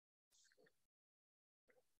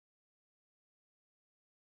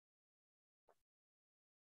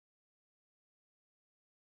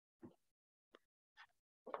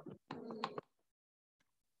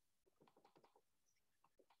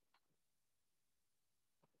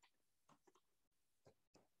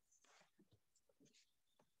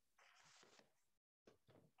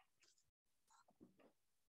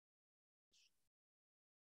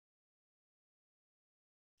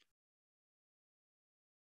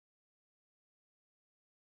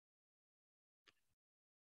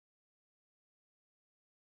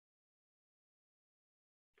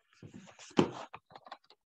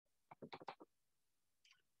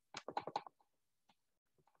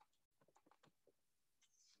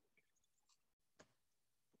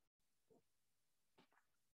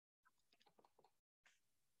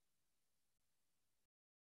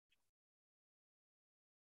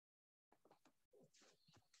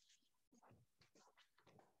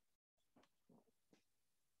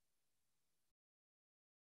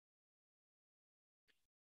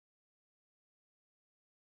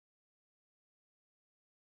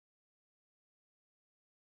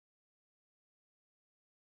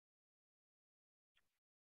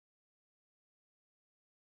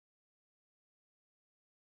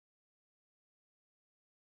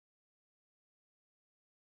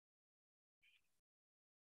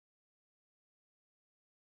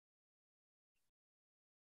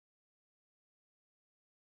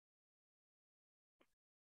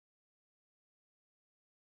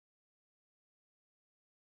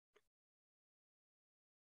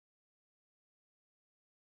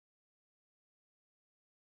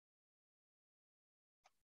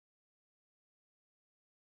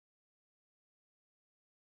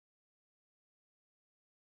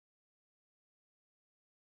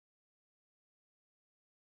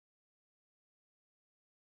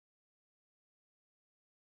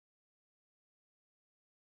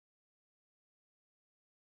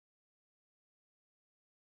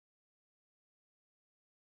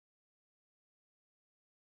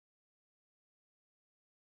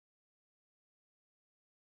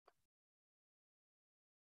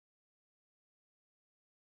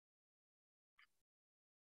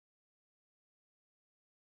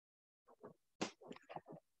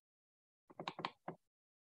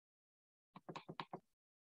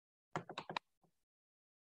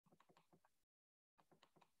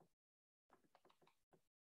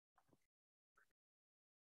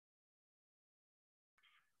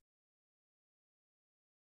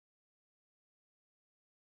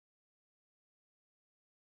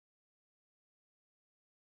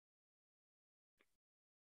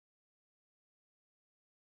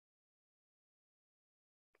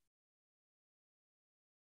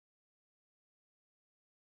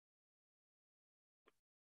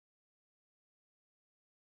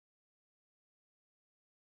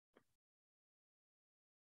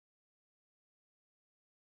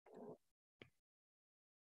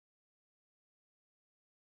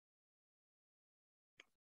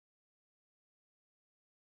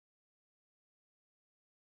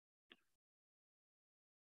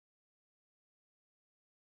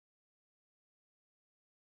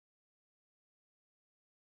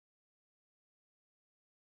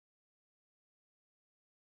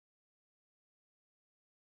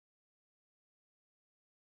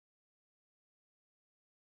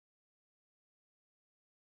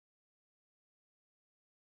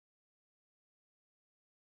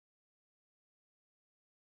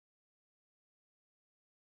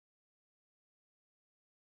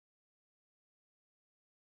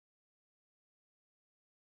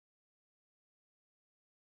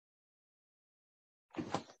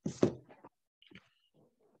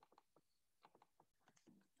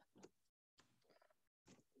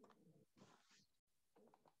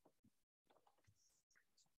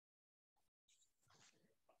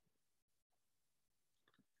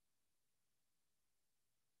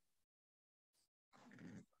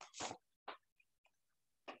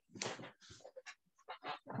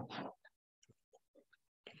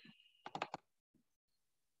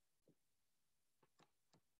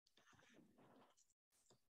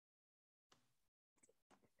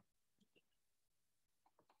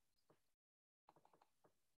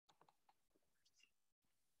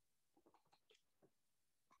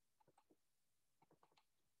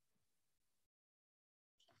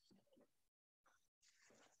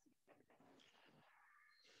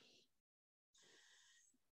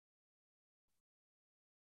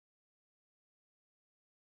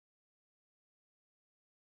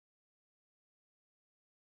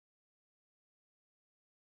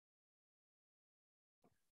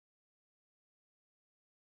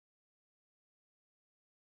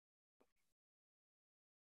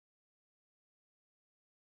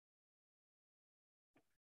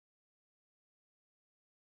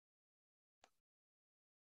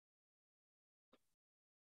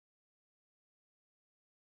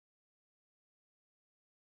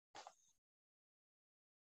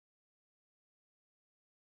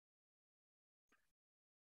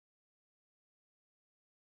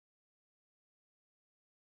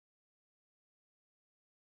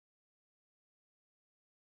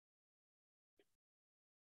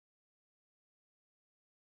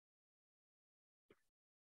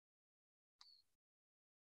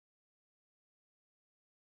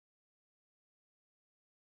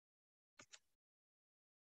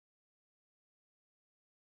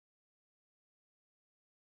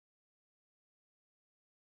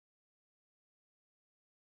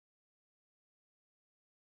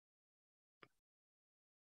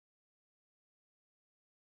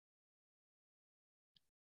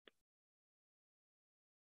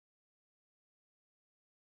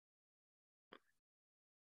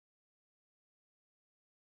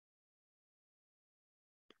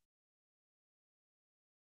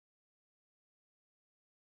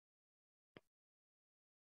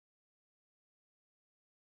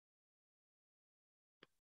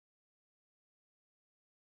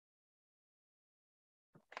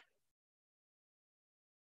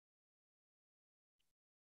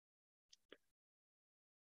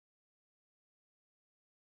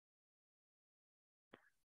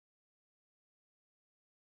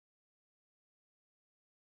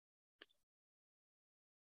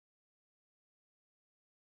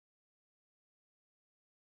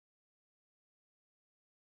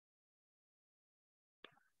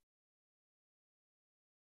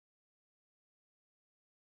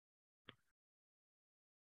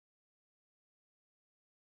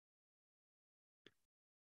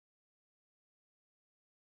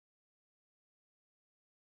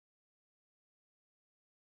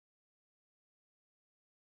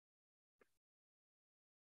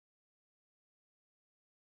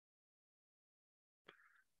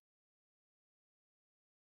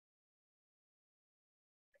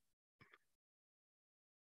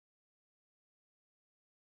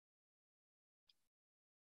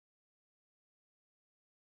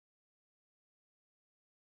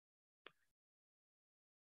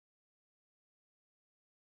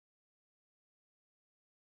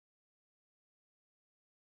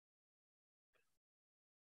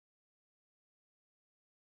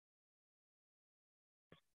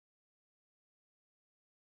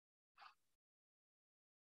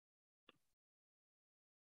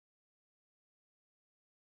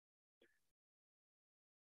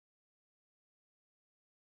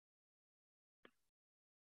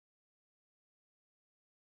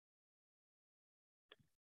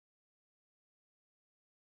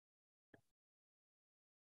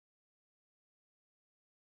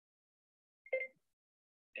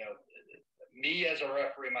You know, me as a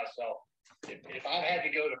referee myself, if I've had to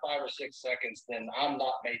go to 5 or 6 seconds, then I'm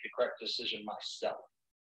not made the correct decision myself.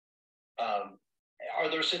 Are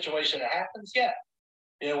there situations that happens? Yeah.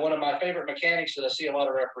 You know, one of my favorite mechanics that I see a lot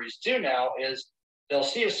of referees do now is they'll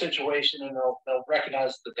see a situation and they'll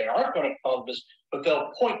recognize that they aren't going to call this, but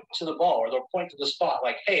they'll point to the ball or they'll point to the spot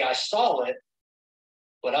like, hey, I saw it,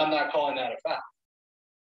 but I'm not calling that a foul.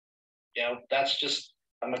 You know, that's just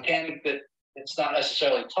a mechanic that it's not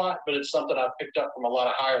necessarily taught, but it's something I've picked up from a lot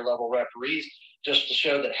of higher level referees just to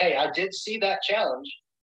show that, hey, I did see that challenge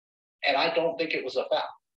and I don't think it was a foul.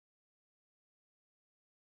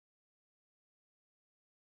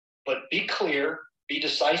 But be clear, be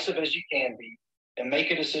decisive as you can be, and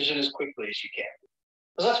make a decision as quickly as you can.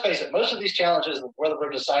 let's face it, most of these challenges, whether we're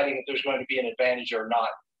deciding if there's going to be an advantage or not,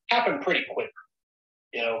 happen pretty quick.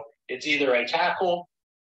 You know, it's either a tackle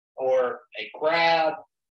or a grab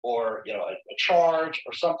or, you know, a charge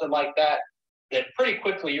or something like that, that pretty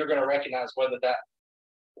quickly you're going to recognize whether that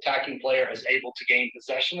attacking player is able to gain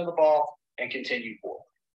possession of the ball and continue forward.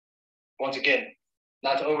 Once again,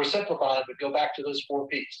 not to oversimplify it, but go back to those 4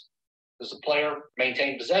 Ps. Does the player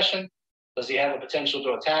maintain possession? Does he have the potential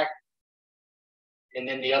to attack? And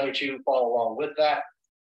then the other 2 follow along with that.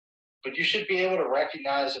 But you should be able to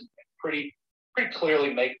recognize and pretty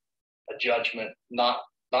clearly make a judgment, not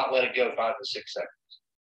let it go 5 to 6 seconds.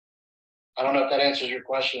 I don't know if that answers your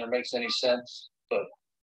question or makes any sense, but,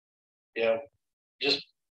 you know, just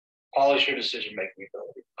polish your decision-making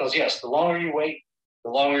ability. Because, yes, the longer you wait, the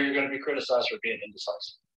longer you're going to be criticized for being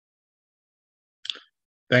indecisive.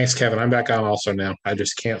 Thanks, Kevin. I'm back on also now. I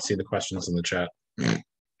just can't see the questions in the chat. Hey,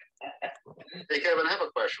 Kevin, I have a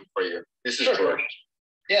question for you. This is Sure. George.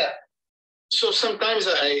 Yeah. So sometimes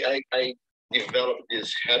I develop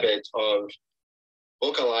this habit of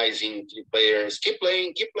vocalizing to players, keep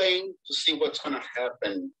playing, to see what's going to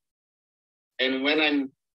happen. And when I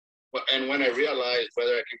realize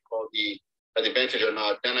whether I can call the advantage or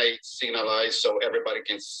not, then I signalize so everybody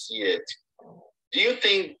can see it. Do you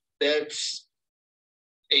think that's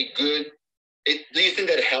a good? Do you think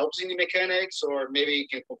that helps in the mechanics, or maybe it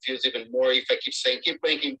can confuse even more if I keep saying keep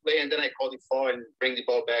playing, and then I call the foul and bring the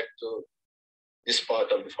ball back to the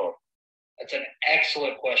spot of the foul? That's an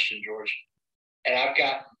excellent question, George. And I've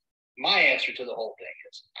got my answer to the whole thing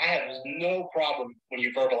is I have no problem when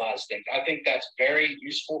you verbalize things. I think that's very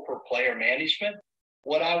useful for player management.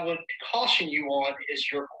 What I would caution you on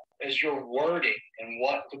is your wording and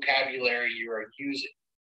what vocabulary you are using.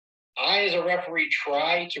 I, as a referee,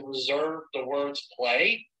 try to reserve the words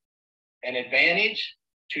play and advantage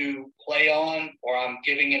to play on, or I'm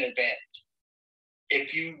giving an advantage.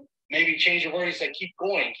 If you maybe change your word and say keep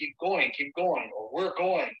going, or we're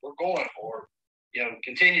going, or, you know,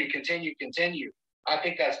 continue. I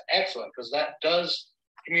think that's excellent because that does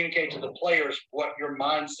communicate to the players what your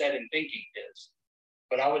mindset and thinking is.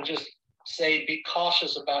 But I would just say be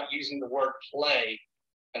cautious about using the word play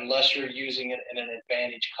unless you're using it in an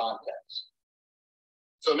advantage context.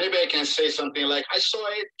 So maybe I can say something like, I saw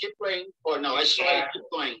it, keep playing, or no, I saw it, keep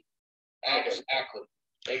going.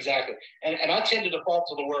 Exactly. And I tend to default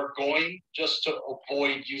to the word going just to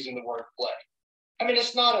avoid using the word play. I mean,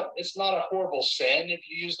 it's not a horrible sin if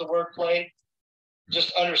you use the word play.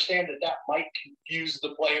 Just understand that might confuse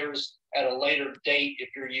the players at a later date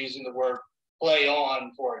if you're using the word play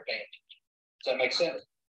on for advantage. Does that make sense?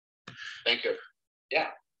 Thank you.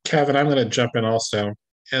 Yeah. Kevin, I'm going to jump in also.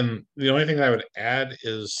 And the only thing that I would add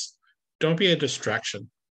is don't be a distraction.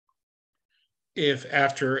 If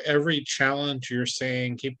after every challenge you're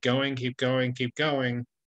saying, keep going, the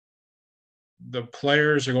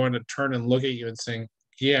players are going to turn and look at you and saying,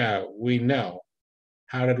 yeah, we know.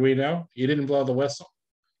 How did we know? You didn't blow the whistle.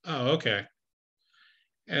 Oh, okay.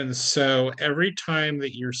 And so every time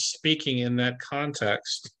that you're speaking in that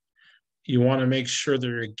context, you want to make sure that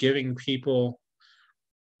you're giving people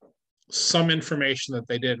some information that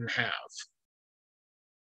they didn't have.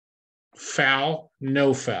 Foul,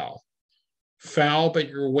 no foul. Foul, but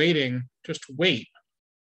you're waiting, just wait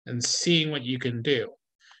and seeing what you can do.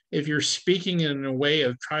 If you're speaking in a way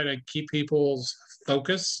of trying to keep people's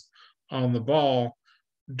focus on the ball,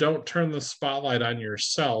 don't turn the spotlight on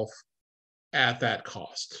yourself at that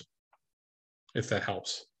cost, if that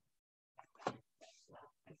helps.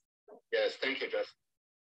 Yes, thank you, Jeff.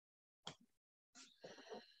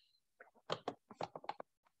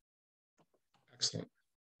 Excellent.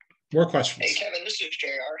 More questions? Hey, Kevin, this is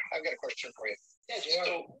JR. I've got a question for you. Yeah, JR.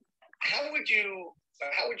 So how would you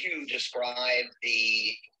describe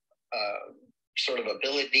the sort of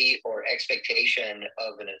ability or expectation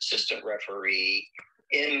of an assistant referee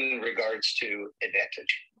in regards to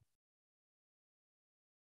advantage?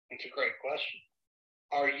 It's a great question.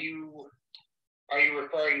 Are you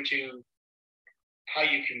referring to how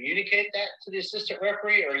you communicate that to the assistant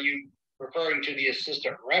referee, or are you referring to the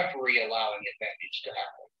assistant referee allowing advantage to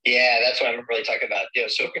happen? Yeah, that's what I'm really talking about. Yeah.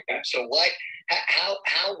 So what?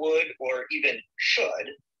 How would or even should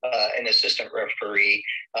an assistant referee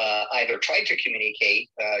either try to communicate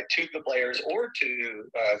to the players or to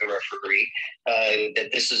the referee that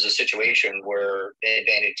this is a situation where the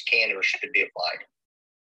advantage can or should be applied?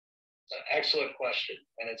 It's an excellent question,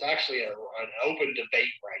 and it's actually an open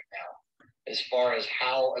debate right now as far as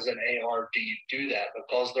how, as an AR, do you do that?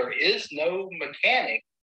 Because there is no mechanic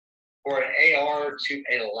for an AR to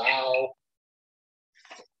allow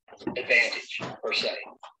advantage per se.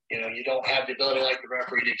 You don't have the ability like the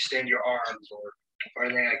referee to extend your arms or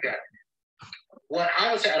anything like that. What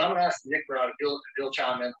I was saying, and I'm going to ask Nick Brown, Bill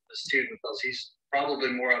chime in on this too, because he's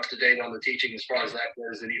probably more up to date on the teaching as far as that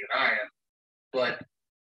goes than even I am. But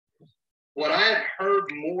what I've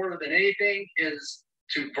heard more than anything is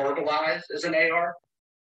to verbalize as an AR.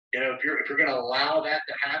 If you're going to allow that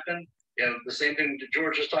to happen, the same thing that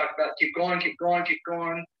George just talked about, keep going.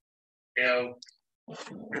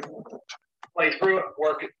 Play through it,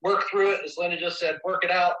 work through it. As Linda just said, work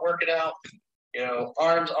it out.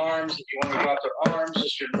 Arms. If you want to go after arms,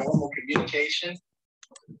 just your normal communication.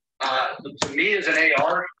 To me, as an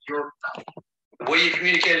AR, the way you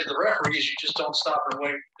communicate as the referee is you just don't stop and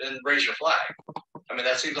wait and raise your flag. I mean,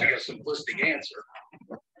 that seems like a simplistic answer.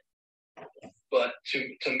 But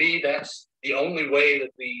to me, that's the only way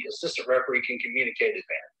that the assistant referee can communicate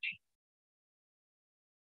advantage.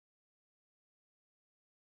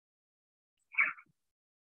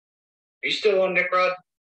 Are you still on, Nick Rod?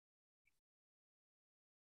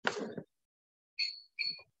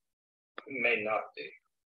 May not be.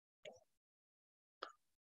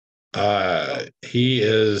 He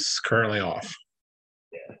is currently off.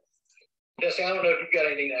 Yeah. Jesse, I don't know if you've got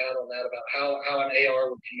anything to add on that about how an AR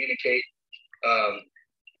would communicate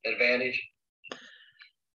advantage.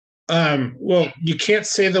 Well, you can't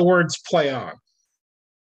say the words play on.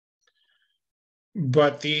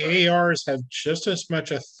 But the ARs have just as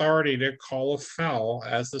much authority to call a foul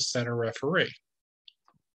as the center referee.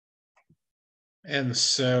 And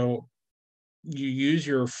so you use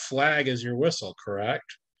your flag as your whistle,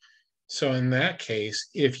 correct? So in that case,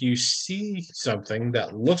 if you see something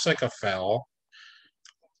that looks like a foul,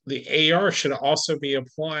 the AR should also be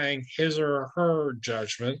applying his or her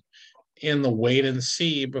judgment in the wait and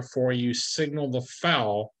see before you signal the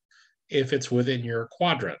foul if it's within your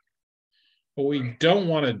quadrant. What we don't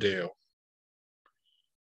want to do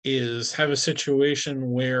is have a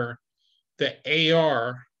situation where the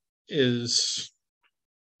AR is,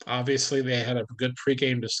 obviously they had a good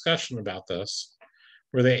pregame discussion about this,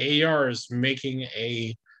 where the AR is making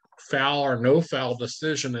a foul or no foul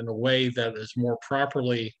decision in a way that is more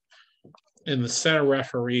properly in the center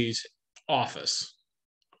referee's office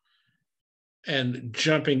and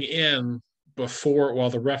jumping in while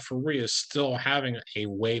the referee is still having a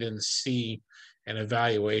wait and see and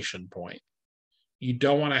evaluation point. You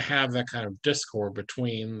don't want to have that kind of discord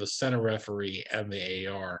between the center referee and the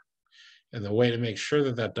AR. And the way to make sure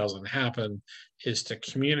that that doesn't happen is to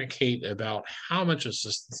communicate about how much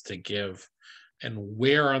assistance to give and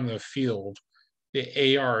where on the field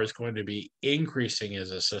the AR is going to be increasing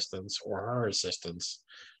his assistance or her assistance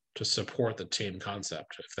to support the team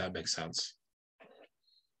concept, if that makes sense.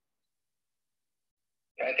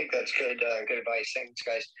 I think that's good advice. Thanks,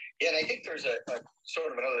 guys. Yeah, and I think there's a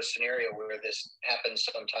sort of another scenario where this happens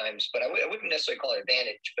sometimes, but I wouldn't necessarily call it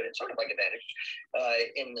advantage, but it's sort of like advantage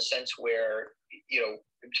in the sense where,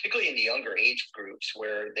 particularly in the younger age groups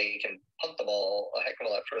where they can punt the ball a heck of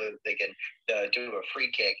a lot further, they can do a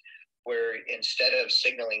free kick, where instead of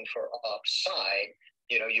signaling for offside,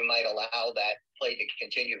 you might allow that play to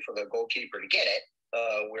continue for the goalkeeper to get it,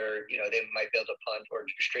 where, they might be able to punt or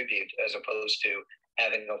distribute as opposed to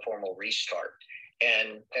having a formal restart.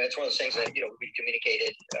 And it's one of those things that, we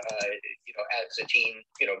communicated, as a team,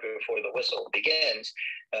 before the whistle begins.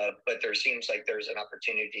 But there seems like there's an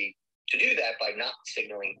opportunity to do that by not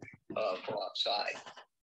signaling for offside.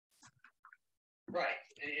 Right.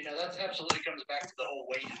 And, that absolutely comes back to the whole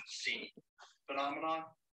wait and see phenomenon.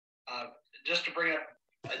 Just to bring up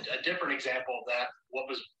a different example of that, what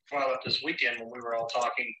was brought up this weekend when we were all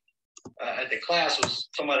talking at the class was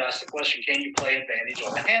someone asked the question, can you play advantage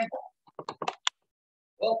on the handball?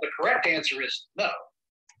 Well, the correct answer is no,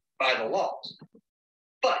 by the laws.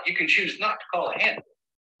 But you can choose not to call a handball.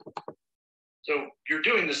 So you're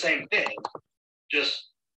doing the same thing, just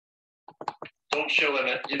don't show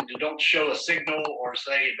a signal or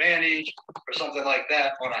say advantage or something like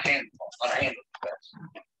that on a handball, defense.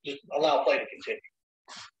 Just allow play to continue.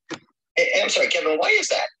 I'm sorry, Kevin, why is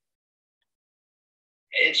that?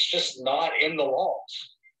 It's just not in the laws.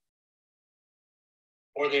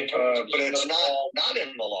 Or the but it's not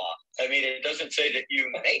in the law. I mean, it doesn't say that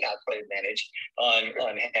you may not play advantage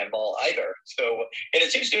on handball either. So, and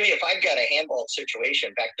it seems to me if I've got a handball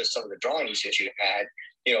situation, back to some of the drawings that you had,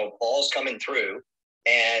 balls coming through,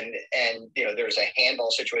 and there's a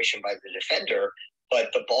handball situation by the defender,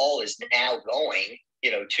 but the ball is now going,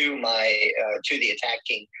 to the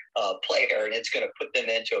attacking player, and it's going to put them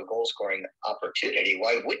into a goal scoring opportunity.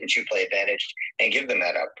 Why wouldn't you play advantage and give them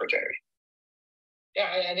that opportunity? Yeah,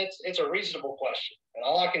 and it's a reasonable question. And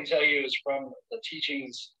all I can tell you is from the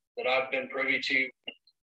teachings that I've been privy to,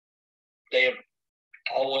 they've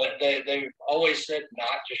always said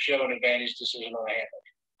not to show an advantage decision on a handle.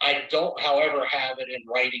 I don't, however, have it in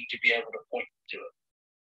writing to be able to point to it.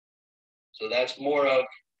 So that's more of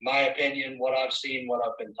my opinion, what I've seen, what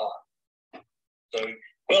I've been taught. So,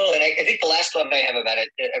 well, and I think the last thought I have about it,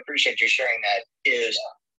 I appreciate you sharing that, is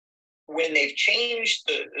when they've changed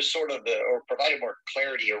or provided more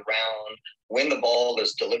clarity around when the ball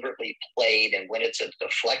is deliberately played and when it's a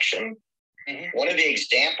deflection. Mm-hmm. One of the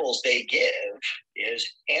examples they give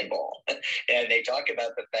is handball. And they talk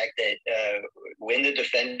about the fact that when the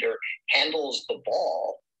defender handles the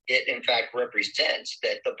ball, it in fact represents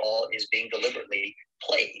that the ball is being deliberately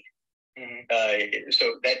played. Mm-hmm.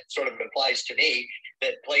 So that sort of implies to me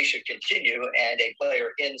that play should continue, and a player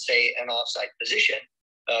in, say, an offside position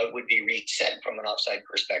would be reset from an offside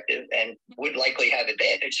perspective and would likely have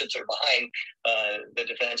advantage since they're behind the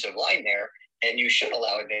defensive line there, and you should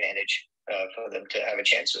allow advantage for them to have a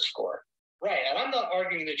chance to score. Right, and I'm not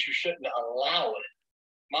arguing that you shouldn't allow it.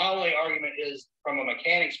 My only argument is, from a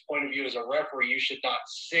mechanics point of view, as a referee, you should not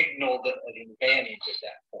signal an advantage at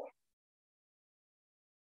that point.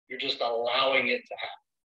 You're just allowing it to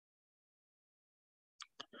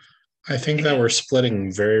happen. I think that we're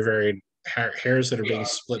splitting very, very hairs that are being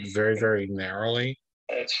split very, very narrowly.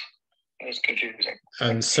 It's confusing.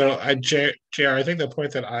 And so, JR, I think the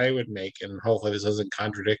point that I would make, and hopefully this isn't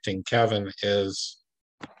contradicting Kevin, is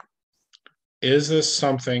this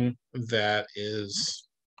something that is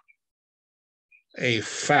a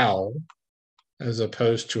foul as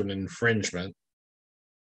opposed to an infringement?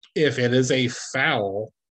 If it is a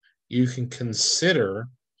foul, you can consider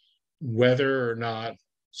whether or not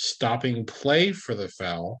stopping play for the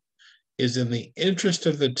foul is in the interest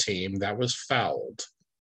of the team that was fouled.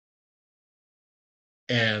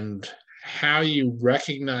 And how you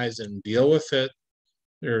recognize and deal with it,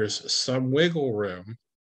 there's some wiggle room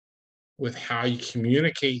with how you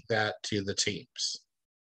communicate that to the teams.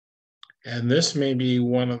 And this may be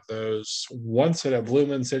one of those once in a blue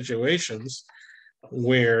moon situations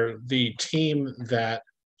where the team that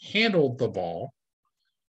handled the ball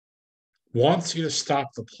wants you to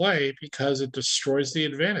stop the play because it destroys the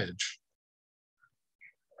advantage,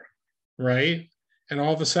 right? And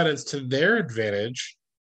all of a sudden it's to their advantage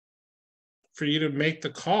for you to make the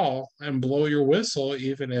call and blow your whistle,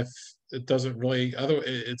 even if it doesn't really,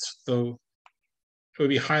 it would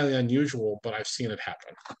be highly unusual, but I've seen it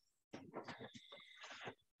happen.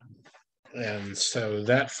 And so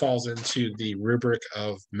that falls into the rubric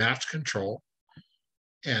of match control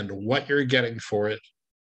and what you're getting for it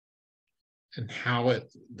and how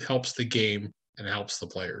it helps the game and helps the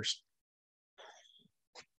players.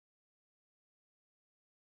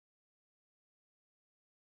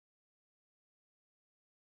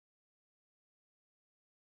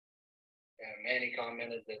 Manny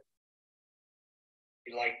commented that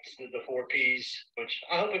he liked the 4 Ps, which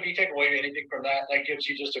I hope if you take away anything from that, that gives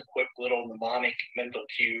you just a quick little mnemonic mental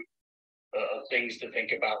cue of things to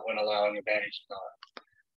think about when allowing advantage or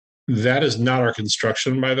not. That is not our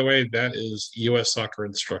construction, by the way. That is U.S. soccer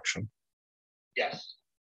instruction. Yes.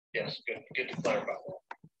 Yes, good to clarify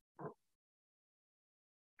that.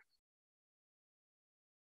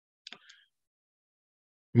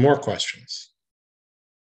 More questions?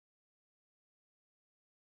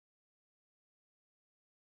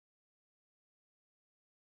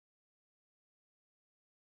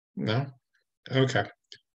 No? Okay.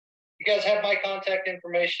 You guys have my contact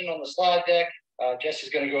information on the slide deck. Jesse's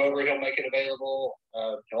going to go over. He'll make it available.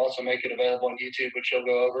 He'll also make it available on YouTube, which he'll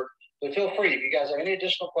go over. But feel free, if you guys have any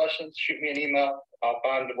additional questions, shoot me an email. I'll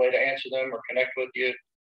find a way to answer them or connect with you.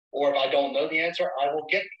 Or if I don't know the answer, I will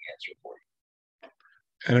get the answer for you.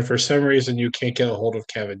 And if for some reason you can't get a hold of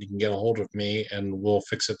Kevin, you can get a hold of me and we'll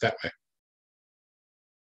fix it that way.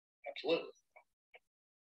 Absolutely.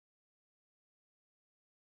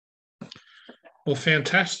 Well,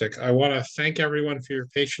 fantastic. I want to thank everyone for your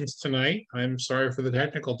patience tonight. I'm sorry for the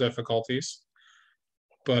technical difficulties,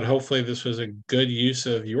 but hopefully this was a good use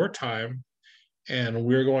of your time. And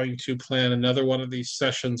we're going to plan another one of these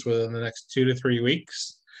sessions within the next 2 to 3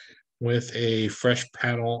 weeks with a fresh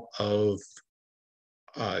panel of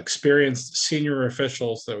experienced senior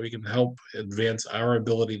officials that we can help advance our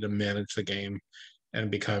ability to manage the game and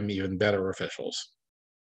become even better officials.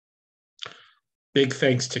 Big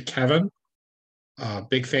thanks to Kevin.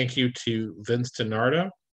 Big thank you to Vince DiNardo.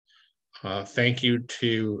 Thank you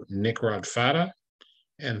to Nick Rodfata.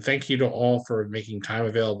 And thank you to all for making time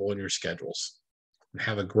available in your schedules. And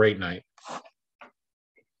have a great night.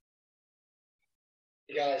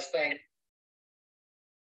 You guys, thanks.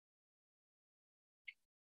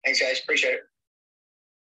 Thanks, guys. Appreciate it.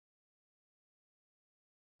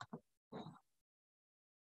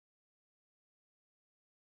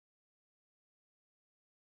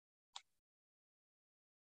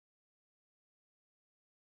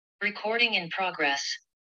 Recording in progress.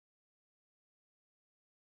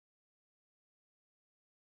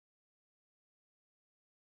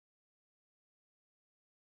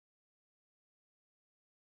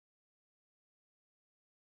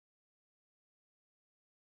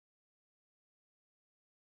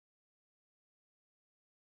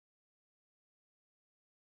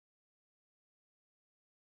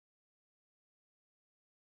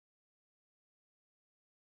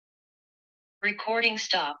 Recording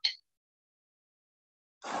stopped.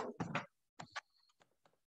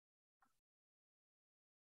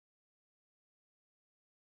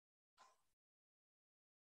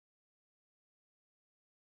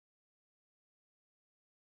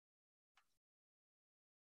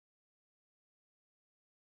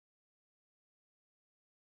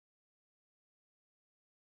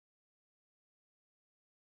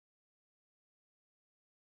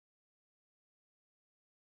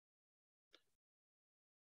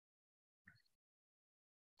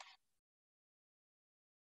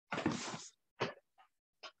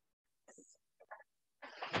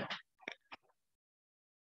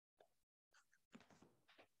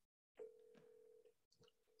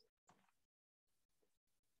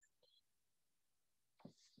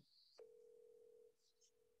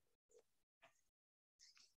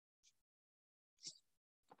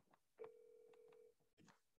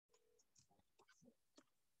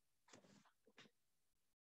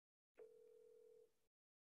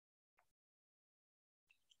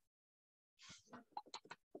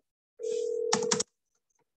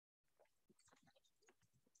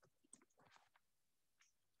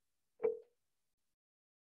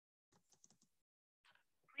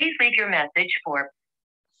 Please leave your message for.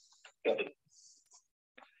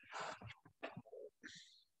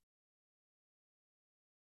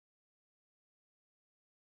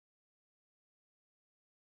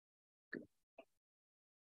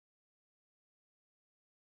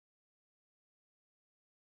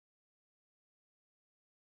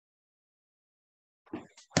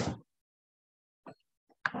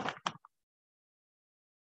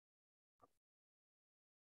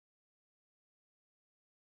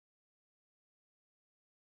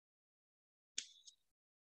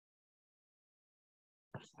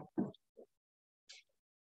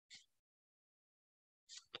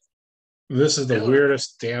 This is the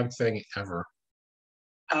weirdest damn thing ever.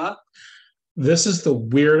 Huh? This is the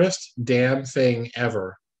weirdest damn thing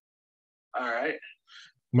ever. All right.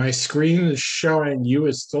 My screen is showing you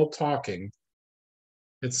is still talking.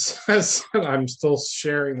 It says I'm still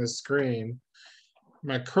sharing the screen.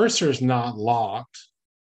 My cursor is not locked.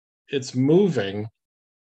 It's moving.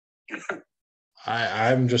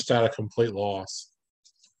 I'm just at a complete loss.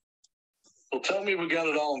 Well, tell me we got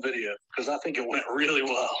it all on video, because I think it went really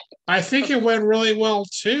well. I think it went really well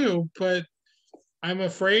too, but I'm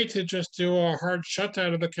afraid to just do a hard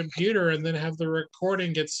shutdown of the computer and then have the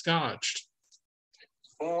recording get scotched.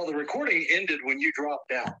 Well, the recording ended when you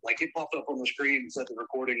dropped out. Like, it popped up on the screen and said the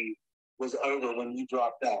recording was over when you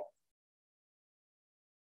dropped out.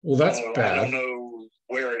 Well, that's so bad. I don't know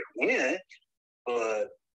where it went, but...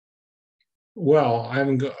 Well,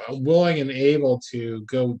 I'm willing and able to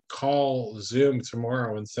go call Zoom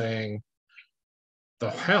tomorrow and saying, the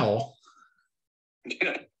hell?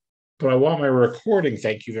 But I want my recording.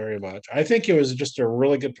 Thank you very much. I think it was just a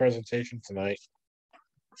really good presentation tonight.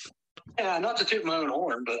 Yeah, not to toot my own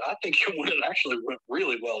horn, but I think it actually went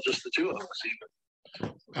really well, just the two of us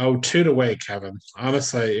even. Oh, toot away, Kevin.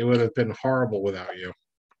 Honestly, it would have been horrible without you.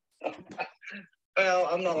 Well,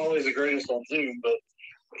 I'm not always the greatest on Zoom, but,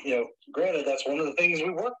 you know, granted, that's one of the things we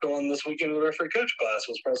worked on this weekend with the referee coach class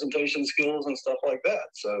was presentation skills and stuff like that.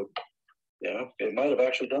 So, you know, it might have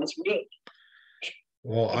actually done some good.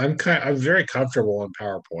 Well, I'm very comfortable in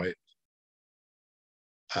PowerPoint.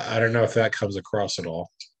 I don't know if that comes across at all.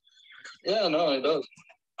 Yeah, no, it does.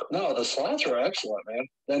 No, the slides are excellent, man.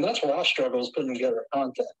 And that's where I struggle is putting together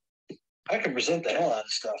content. I can present the hell out of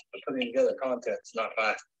stuff, but putting together content's not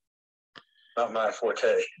my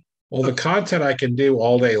forte. Well, the content I can do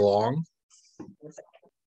all day long,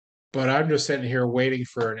 but I'm just sitting here waiting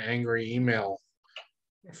for an angry email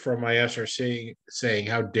from my SRC saying,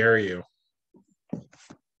 "How dare you?"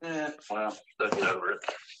 Well, that's over it.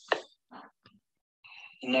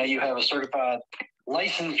 Now you have a certified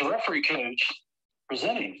licensed referee coach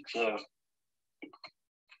presenting, so.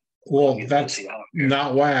 Well, that's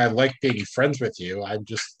not why I like being friends with you. I'm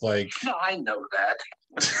just like. No, I know that.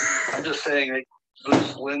 I'm just saying that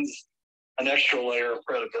this lends an extra layer of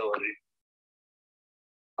credibility.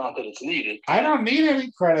 Not that it's needed. I don't need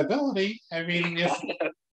any credibility. I mean,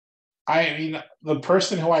 the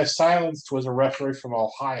person who I silenced was a referee from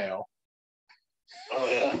Ohio. Oh,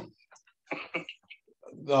 yeah.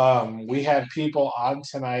 We had people on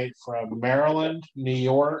tonight from Maryland, New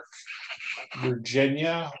York,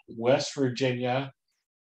 Virginia, West Virginia,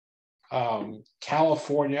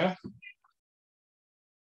 California,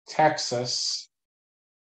 Texas,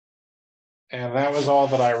 and that was all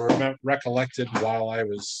that I recollected while I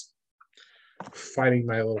was fighting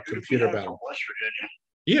my little computer battle. West Virginia.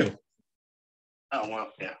 You. Oh,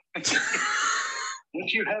 well, yeah.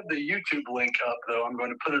 Once you have the YouTube link up, though, I'm going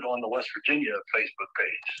to put it on the West Virginia Facebook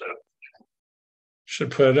page. So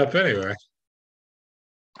should put it up anyway.